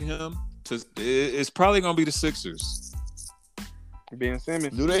gonna trade him to. It's probably gonna be the Sixers. Ben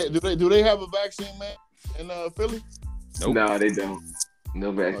Simmons. Do they have a vaccine, man, in Philly? Nope. No, they don't.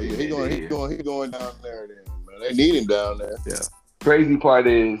 No vaccine. He going down there then, man. They need him down there. Yeah. Crazy part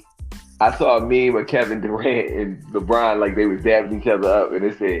is, I saw a meme of Kevin Durant and LeBron like they was dabbing each other up, and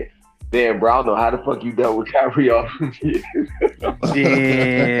it said, "Damn, Brown, know how the fuck you dealt with Kyrie off?"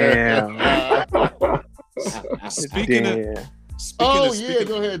 Damn. Speaking of, go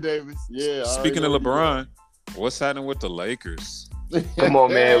ahead, Davis. Yeah. Speaking of LeBron, what's happening with the Lakers? Come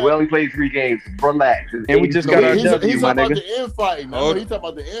on, man. We only played 3 games. Relax. And we just got our W, He's my talking nigga. about the infighting. He's talking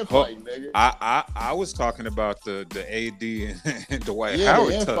about the infighting, nigga. I was talking about the AD and Dwight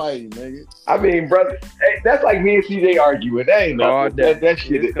Howard. The infighting, nigga. I mean, brother, that's like me and CJ arguing. That ain't nothing. That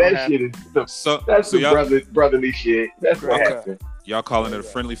shit is brotherly shit. That's what happened. Y'all calling it a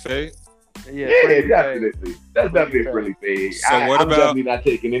friendly fade? Yeah, definitely. That's definitely a friendly fade. So I'm definitely not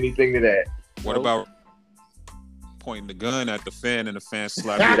taking anything to that. What about pointing the gun at the fan and the fan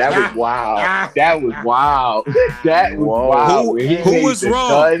slapping? Yeah, that was wild. That was wild. That was wild. Who was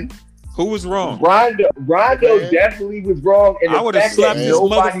wrong? Who was wrong? Rondo definitely was wrong. And I would have slapped his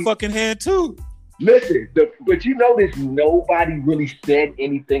motherfucking hand too. Listen, but you notice nobody really said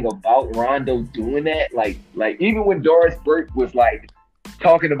anything about Rondo doing that. Like even when Doris Burke was like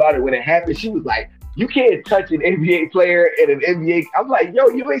talking about it when it happened, she was like, "You can't touch an NBA player and an NBA." I'm like, "Yo,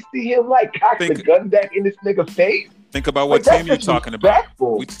 you ain't see him like cock the gun back in this nigga's face." Think about what team you're talking about.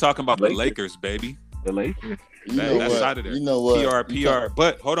 We talking about the Lakers, baby. The Lakers. That side of there. You know what? PR.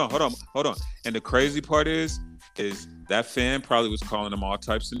 But hold on. And the crazy part is that fan probably was calling them all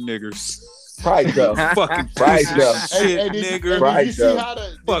types of niggers. Price up. Fucking piece of shit, nigger.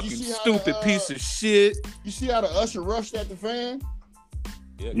 Fucking stupid piece of shit. You see how the usher rushed at the fan?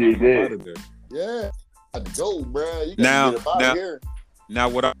 Yeah, he did. Out of there. Yeah, got to go, bro. You Now- gotta get up out of here. Now,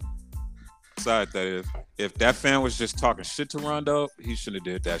 what I decide that if that fan was just talking shit to Rondo, he shouldn't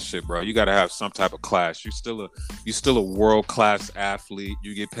have did that shit, bro. You got to have some type of class. You still a world class athlete.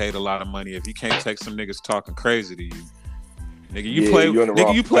 You get paid a lot of money. If you can't take some niggas talking crazy to you, nigga, you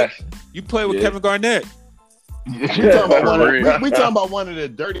play with Kevin Garnett. We talking about one of the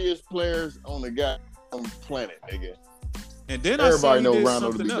dirtiest players on the goddamn planet, nigga. And then Everybody know I saw he did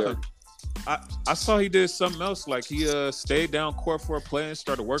Rondo to be something else. dirty. I saw he did something else, like he stayed down court for a play and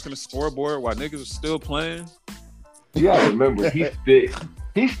started working the scoreboard while niggas was still playing. You gotta remember, he spit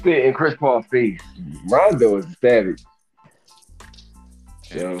in Chris Paul's face. Rondo is a savage.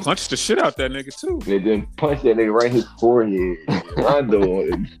 And punched the shit out that nigga too. And then punched that nigga right in his forehead. Rondo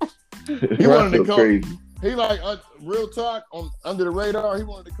He wanted to crazy. He like real talk on under the radar. He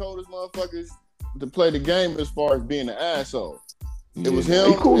wanted the coldest motherfuckers to play the game as far as being an asshole. It was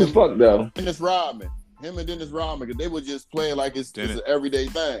him. He cool as fuck though. Dennis Rodman. Him and Dennis Rodman, because they were just playing like it's an everyday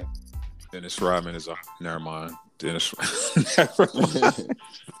thing. Dennis Rodman is never mind. Dennis. I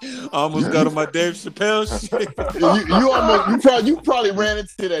almost got on my Dave Chappelle shit. you probably ran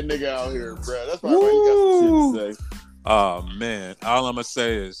into that nigga out here, bro. That's why you got some shit to say. Oh man, all I'm gonna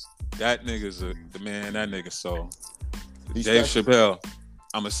say is that nigga's the man. That nigga so Dave Chappelle.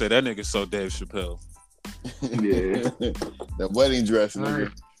 I'm gonna say that nigga so Dave Chappelle. Yeah, that wedding dress,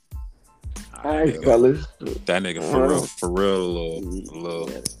 nigga. All right, fellas. That nigga for real, little.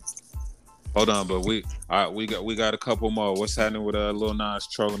 Hold on, but we got a couple more. What's happening with Lil Nas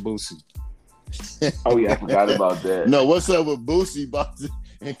trolling Boosie? Oh yeah, I forgot about that. No, what's up with Boosie about to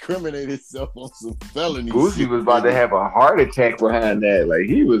incriminate himself on some felony? Boosie was about to have a heart attack behind that. Like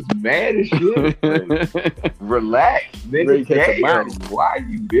he was mad as shit. Like, relax, nigga. Damn, why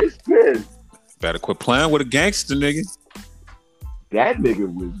you this pissed? Better quit playing with a gangster, nigga. That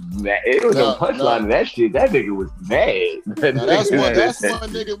nigga was mad. It was no punchline of that shit. That nigga was mad. That's one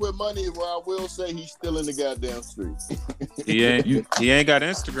nigga with money where I will say he's still in the goddamn street. He ain't got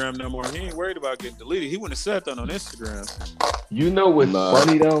Instagram no more. He ain't worried about getting deleted. He wouldn't have said that on Instagram. You know what's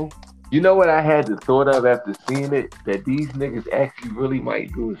funny though? You know what I had the thought of after seeing it? That these niggas actually really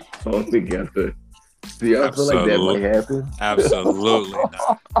might do a song together. Do y'all feel like that might happen? Absolutely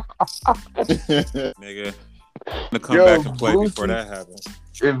not. Nigga. To come back and play Boosie, before that happens.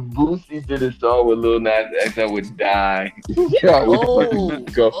 If Boosie did a song with Lil Nas X, I would die.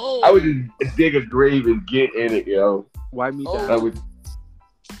 I would just dig a grave and get in it, yo. Wipe me down.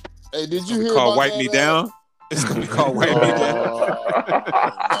 Hey, did you hear about Wipe Me Down? It's gonna be called Wipe Me Down. Oh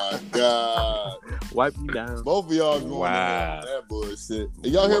my god. Wipe me down. Both of y'all going on that bullshit.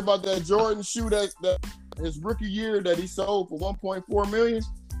 Did y'all hear about that Jordan shoe that his rookie year that he sold for $1.4 million?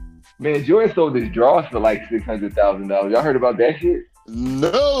 Man, Jordan sold his drawers for like $600,000. Y'all heard about that shit?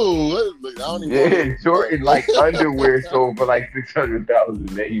 No, I don't even know. Jordan like underwear sold for like $600,000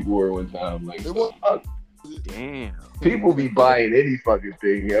 that he wore one time. Like, damn, people be buying any fucking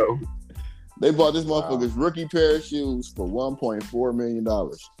thing, yo. They bought this motherfucker's rookie pair of shoes for $1.4 million.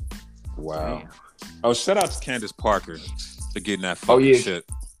 Wow. Damn. Oh, shout out to Candace Parker for getting that fucking shit.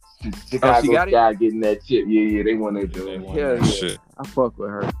 Chicago guy getting that shit. Yeah, they want that shit. Yeah, shit. I fuck with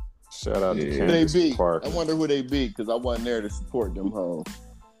her. Shout out to Candace Parker. I wonder who they beat because I wasn't there to support them hoes.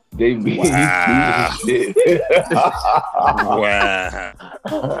 They beat. Wow. Wow.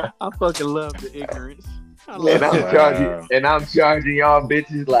 I fucking love the ignorance. I'm charging y'all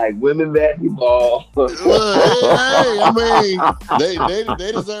bitches like women basketball. I mean,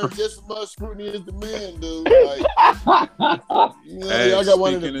 they deserve just as much scrutiny as the men do. Like, y'all got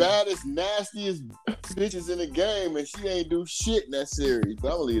one of the baddest, nastiest bitches in the game, and she ain't do shit in that series. But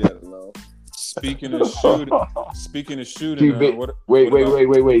I'm gonna leave that alone. Speaking of shooting, wait. She big.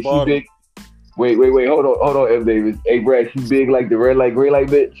 Wait. Hold on, M. Davis. Hey, Brad, she big like the red light, gray light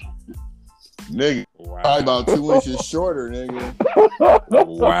bitch. Nigga, probably about 2 inches shorter, nigga.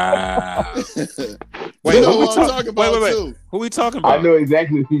 Wow. Wait, you know what I'm talking about too? Who we talking about? I know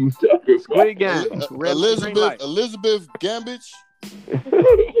exactly who you talking about. Squid Game. Elizabeth Gambich,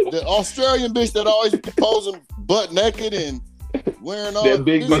 the Australian bitch that always posing butt naked and wearing all that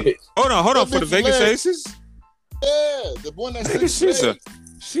big bitch. Hold on. For the Vegas Aces? Yeah, the one that's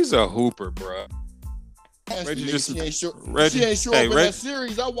she's a hooper, bro. Reggie she ain't sure up in that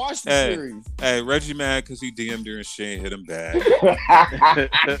series. I watched the series. Hey, Reggie mad because he DM'd her and she ain't hit him back.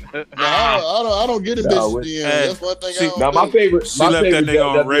 I don't get a bitch DM. That's one thing I don't do. My favorite. She left that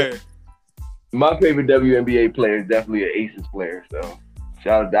nigga on red. My favorite WNBA player is definitely an Aces player. So,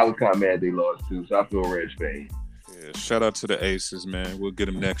 that was kind of mad they lost too. So I feel Red's pain. Yeah, shout out to the Aces, man. We'll get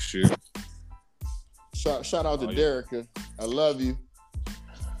them next year. Shout out to Derica. I love you.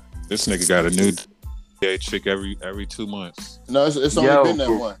 This nigga got a new gay chick every 2 months. No, it's only been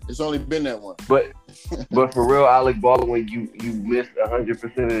that one. It's only been that one. But for real, Alec Baldwin, you missed 100%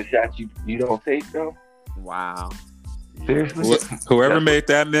 of the shots you don't take though. Wow. Seriously, Whoever made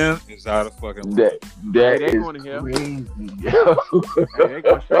that man is out of fucking. that Hey, they is going to hell. crazy. Hey, they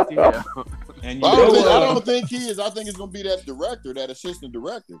going straight to hell. And I don't think he is. I think it's gonna be that director, that assistant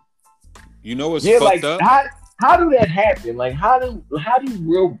director. you know what's Yeah, fucked like up? how do that happen? Like how do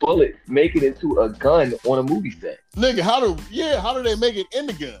real bullets make it into a gun on a movie set? Nigga, how do they make it in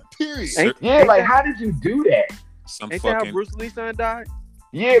the gun? Period. Yeah, like how did you do that? Some Ain't that how fucking. Bruce Lee's son died?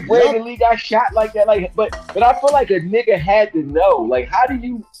 Yeah, Brandon Lee got shot like that. Like, but I feel like a nigga had to know. Like, how do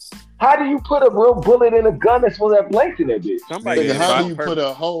you put a real bullet in a gun that's supposed to have blanks in that bitch? Somebody. Nigga, If how I- do you put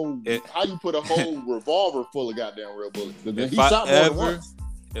a whole revolver full of goddamn real bullets? If He I shot more than ever- once.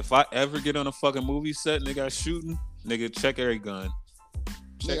 If I ever get on a fucking movie set, nigga, shooting, nigga, check every gun.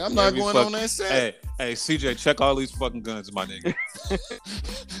 Check Nigga, I'm not every going fuck- on that set. Hey, CJ, check all these fucking guns, my nigga.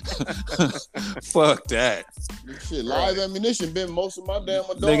 Fuck that. Shit, live ammunition been most of my damn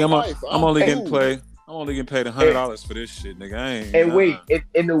adult Nigga, life. I'm only getting cool. paid. I'm only getting paid $100 for this shit, nigga. I ain't. And wait,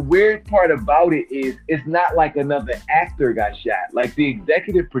 and the weird part about it is it's not like another actor got shot. Like the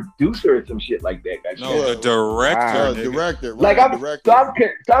executive producer or some shit like that got No, shot. the director, nigga. Director. Like right, I'm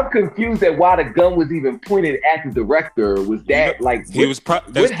director. confused at why the gun was even pointed at the director. Was that like He was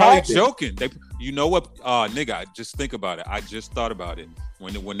that's probably happened? joking. You know what? Nigga, just think about it. I just thought about it.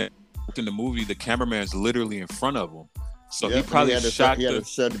 When they in the movie, the cameraman's literally in front of him, so Yep, he probably had to shot he had to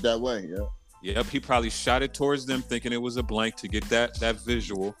shut it that way. Yeah. Yep, he probably shot it towards them, thinking it was a blank to get that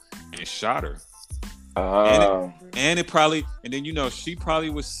visual, and shot her. And it probably, and then she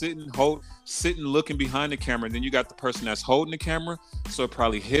probably was sitting looking behind the camera. And then you got the person that's holding the camera, so it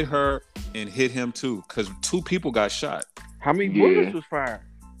probably hit her and hit him too, because 2 people got shot. How many bullets was fired?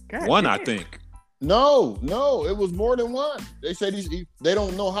 God One, damn. I think. No, it was more than one. They said they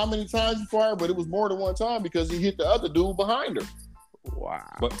don't know how many times he fired, but it was more than one time because he hit the other dude behind her. Wow.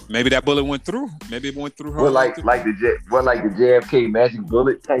 But maybe that bullet went through. Maybe it went through her. Well, like the JFK magic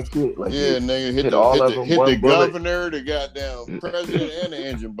bullet type shit. Like Yeah, nigga, hit the governor, the goddamn president, and the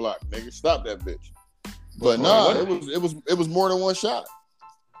engine block. Nigga, stop that bitch. But it was more than one shot.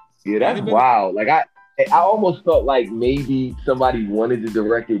 Yeah, that's wild. Like I almost felt like maybe somebody wanted the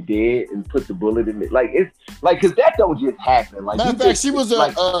director dead and put the bullet in it. Like it's like because that don't just happen. Like matter of fact, she was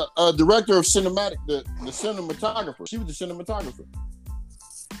a director of cinematic, the cinematographer. She was the cinematographer.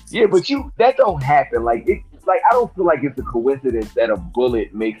 Yeah, but that don't happen. Like it. Like I don't feel like it's a coincidence that a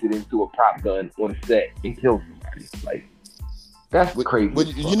bullet makes it into a prop gun on a set and kills somebody. Like that's crazy. But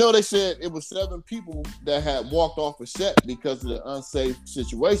they said it was 7 people that had walked off a set because of the unsafe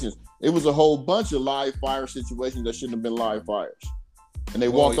situations. It was a whole bunch of live fire situations that shouldn't have been live fires, and they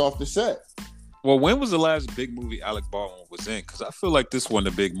walked off the set. Well, when was the last big movie Alec Baldwin was in? Because I feel like this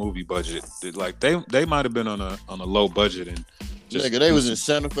wasn't a big movie budget. Like they might have been on a low budget and. Nigga, they was in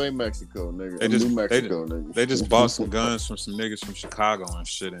Santa Fe, Mexico, nigga. New Mexico, nigga. They just bought some guns from some niggas from Chicago and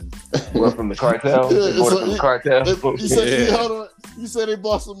shit. And what, from the cartel? They bought it from the cartel. You said they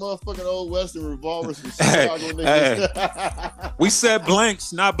bought some motherfucking old Western revolvers from Chicago niggas. We said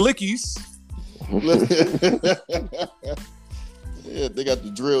blanks, not blickies. Yeah, they got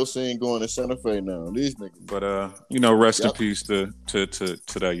the drill scene going in Santa Fe now. These niggas. But rest in peace to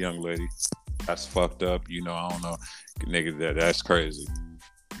that young lady. That's fucked up. I don't know. Nigga, that's crazy.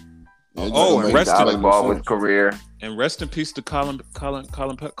 And rest in Baldwin's career. And rest in peace to Colin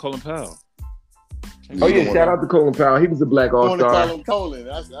Powell. Oh yeah, shout out to Colin Powell. He was a black all-star. You don't want to call him Colin.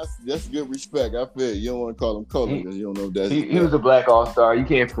 That's good respect. I feel you don't want to call him Colin because you don't know if that's. He was a black all-star. You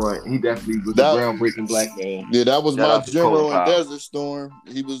can't front. He definitely was a groundbreaking black man. Yeah, that was my general in Desert Storm.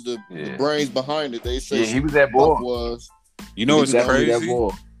 He was the brains behind it. They say he was that boy. It's crazy. That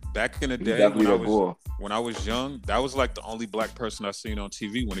boy. Back in the day when I was young, that was like the only black person I seen on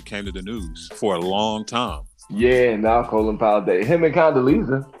TV when it came to the news for a long time. Yeah, now Colin Powell Day. Him and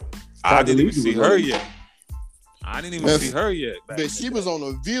Condoleezza. I didn't even see her yet. But she was on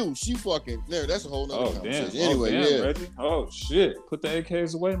The View. She fucking there. That's a whole nother conversation. Anyway, Reggie. Oh shit! Put the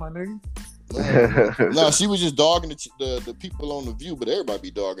AKs away, my nigga. No, she was just dogging the people on The View, but everybody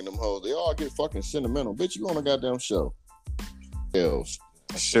be dogging them hoes. They all get fucking sentimental. Bitch, you on a goddamn show. Else.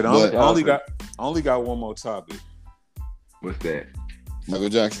 Shit, I only got one more topic. What's that? Michael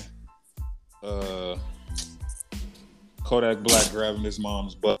Jackson. Kodak Black grabbing his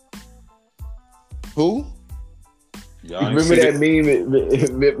mom's butt. Who? Remember that meme?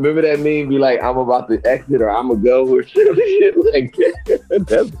 Remember that meme? Be like, I'm about to exit or I'm gonna go or shit like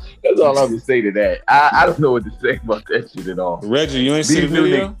that. That's all I'm gonna say to that. I don't know what to say about that shit at all. Reggie, you ain't see the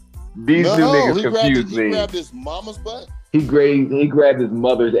video? These new niggas confuse he me. grabbed his mama's butt. He grabbed his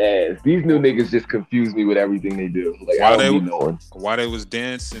mother's ass. These new niggas just confuse me with everything they do. Like I don't be knowing. While they was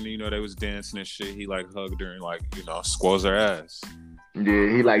dancing, they was dancing and shit. He like hugged her and like squoze her ass.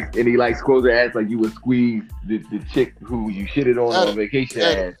 Yeah, he likes squoze her ass like you would squeeze the chick who you shitted on vacation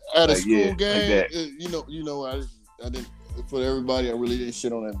ass. At a school game, like I didn't for everybody. I really didn't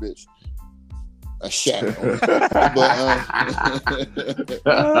shit on that bitch. I shat on her.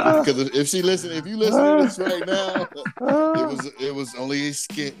 But because if you listen to this right now, it was only a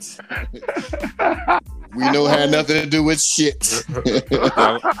skit. We know it had nothing to do with shit.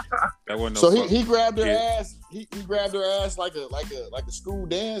 that wasn't no so he grabbed her ass. He grabbed her ass like a school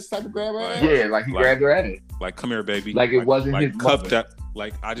dance type of grab her ass. Yeah, like he grabbed her ass. Like come here, baby. Like it wasn't his cup mother. that.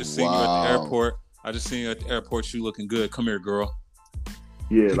 Like I just seen you at the airport. You looking good. Come here, girl.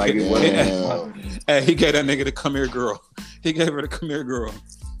 Yeah, like it wasn't. Hey, he gave that nigga the come here, girl. He gave her the come here, girl.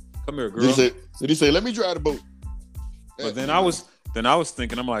 Come here, girl. Did he say, let me drive the boat? But then I was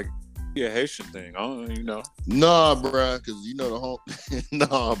thinking, I'm like, yeah, Haitian thing. Nah, bruh, because the home.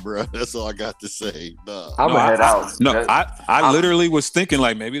 Nah, bruh. That's all I got to say. Nah. I'm gonna head out. I literally was thinking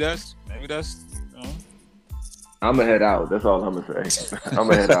like maybe that's. I'm gonna head out. That's all I'm gonna say. I'm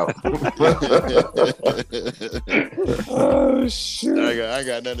gonna head out. Oh shit! I ain't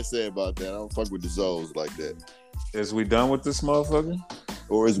got nothing to say about that. I don't fuck with the Zoes like that. Is we done with this motherfucker?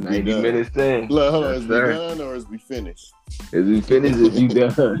 Or is we 90 done? minutes in. Look, hold on. Is we done or is we finished? Is we finished? Is you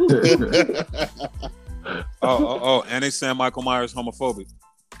done? Oh! And they saying Michael Myers homophobic.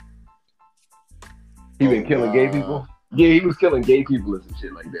 He been killing gay people. Yeah, he was killing gay people and some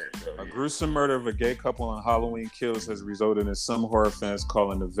shit like that. So. A gruesome murder of a gay couple on Halloween Kills has resulted in some horror fans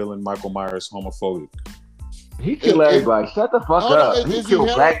calling the villain Michael Myers homophobic. He killed everybody. Shut the fuck up. He killed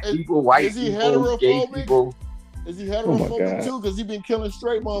black people, white people, gay people. Is he heterophobic too? Because he been killing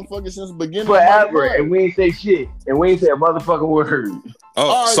straight motherfuckers since the beginning. Forever, and we ain't say shit, and we ain't say a motherfucking word.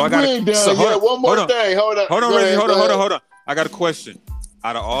 Oh, so I got one more thing. Hold on. I got a question.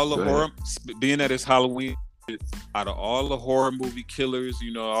 Out of all the horror, being that it's Halloween. Out of all the horror movie killers,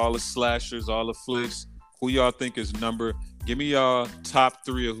 all the slashers, all the flicks, who y'all think is give me y'all top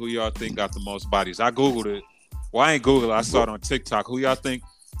 3 of who y'all think got the most bodies. I Googled it. Well, I ain't Googled it. I saw it on TikTok. Who y'all think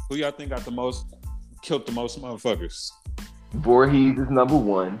got the most, killed the most motherfuckers? Voorhees is number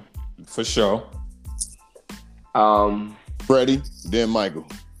 1. For sure. Freddy, then Michael.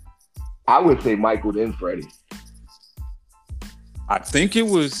 I would say Michael, then Freddy. I think it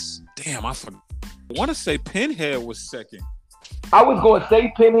was, I forgot. I want to say Pinhead was second. I was going to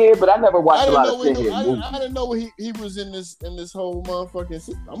say Pinhead, but I never watched a lot of Pinhead movies. I didn't know he was in this whole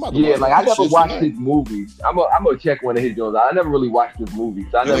motherfucking. I never watched his movies. I'm gonna check one of his joints. I never really watched his movies,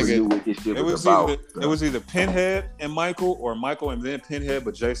 so I never knew what his shit was about. It was either Pinhead and Michael, or Michael and then Pinhead,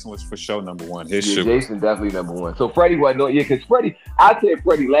 but Jason was for sure number 1. Jason definitely number 1. So Freddy wasn't. Because Freddy, I said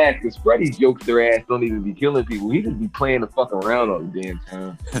Freddy last because Freddy jokester ass don't even be killing people. He just be playing the fuck around all the damn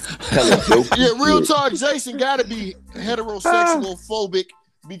time. Real talk. Jason gotta be heterosexual phobic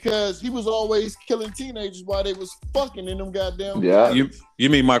because he was always killing teenagers while they was fucking in them goddamn. Yeah. You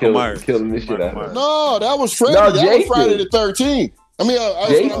mean Michael Myers? Killing this shit out. No, that was Freddy. That was Friday the 13th.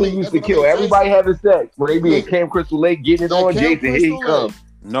 Jason used to kill everybody having sex. When they be at Camp Crystal Lake getting it on, Jason, here he comes.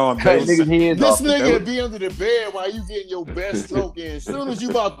 No, I'm cutting niggas' heads off. This nigga be under the bed while you getting your best stroke in. As soon as you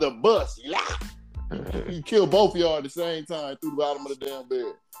about to bust, you kill both of y'all at the same time through the bottom of the damn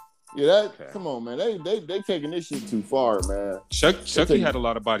bed. Yeah, come on, man. They taking this shit too far, man. Chucky had a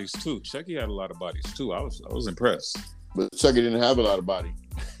lot of bodies too. I was impressed. But Chucky didn't have a lot of body.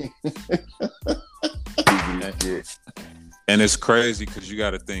 And it's crazy because you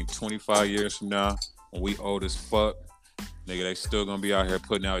got to think 25 years from now, when we old as fuck, nigga, they still gonna be out here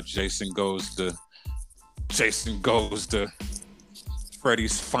putting out Jason goes to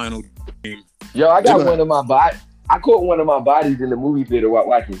Freddy's final game. Yo, I got one of my bodies. I caught one of my bodies in the movie theater while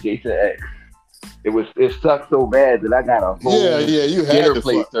watching Jason X. It sucked so bad that I got a whole you had dinner to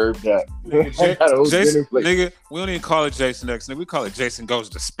plate served up. Jason, nigga, we don't even call it Jason X, nigga. We call it Jason Goes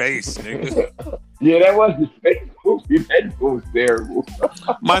to Space, nigga. Yeah, that was the space movie. That was terrible.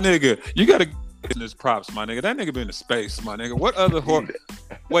 My nigga, you gotta get in his props, my nigga. That nigga been to space, my nigga. What other horror?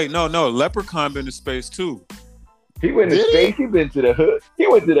 Wait, no, Leprechaun been to space too. He went to space. He been to the hood. He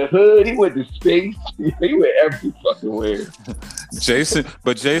went to the hood. He went to space. He went every fucking where.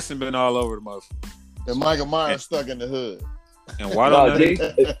 Jason been all over the motherfucker. And Michael Myers stuck in the hood. And why don't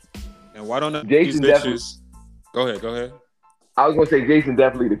Jason these bitches? Go ahead. I was gonna say Jason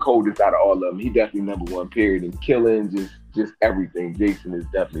definitely the coldest out of all of them. He definitely number 1. Period. In killing, just everything. Jason is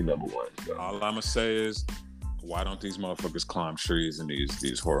definitely number 1. So. All I'm gonna say is, Why don't these motherfuckers climb trees in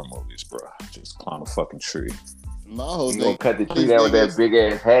these horror movies, bro? Just climb a fucking tree. My whole You thing. gonna cut the tree down with that big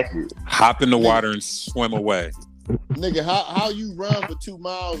ass hatchet. Hop in the water and swim away. Nigga, how you run for 2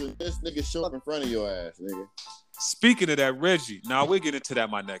 miles and this nigga show up in front of your ass, nigga? Speaking of that, Reggie. Now we'll get into that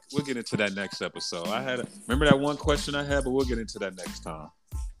we'll get into that next episode. Remember that one question I had, but we'll get into that next time.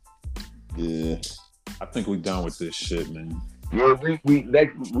 Yeah. I think we done with this shit, man. Yeah,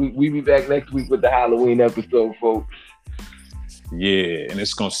 we be back next week with the Halloween episode, folks. Yeah, and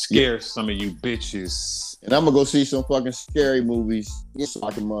it's gonna scare some of you bitches. And I'm gonna go see some fucking scary movies so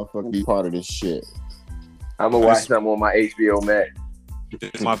I can motherfucking be part of this shit. I'm gonna watch some on my HBO Max.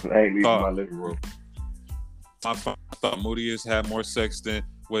 My I ain't leaving my living room. I thought Moody has had more sex than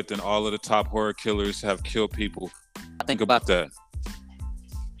all of the top horror killers have killed people. I think about that.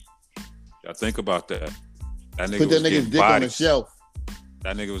 I think about that. That nigga Put that was nigga's getting dick on the bodies. shelf.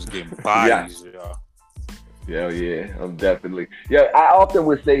 That nigga was getting bodies, y'all. Hell yeah, I'm definitely. Yeah, I often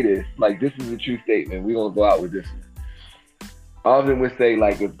would say this. Like, this is a true statement. We gonna go out with this one. I often would say,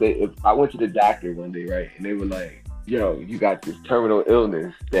 like, if I went to the doctor one day, right, and they were like, "Yo, you got this terminal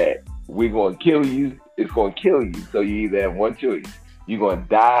illness that we're gonna kill you. It's gonna kill you. So you either have one choice: you're gonna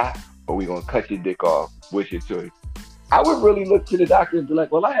die, or we're gonna cut your dick off. What's your choice?" I would really look to the doctor and be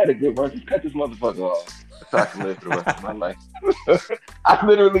like, "Well, I had a good run. Just cut this motherfucker off, so I can live for the rest of my life." I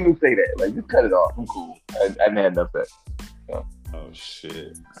literally would say that. Like, just cut it off. I'm cool. I man up that. Oh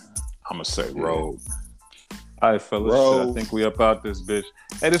shit. I'm gonna say road. All right, fellas. Road. Shit, I think we up out this bitch.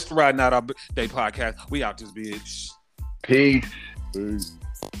 Hey, this is Riding Out Our Day podcast. We out this bitch. Peace.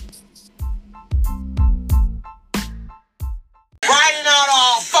 Riding out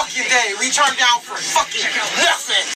all fucking day. We turned down for fucking nothing.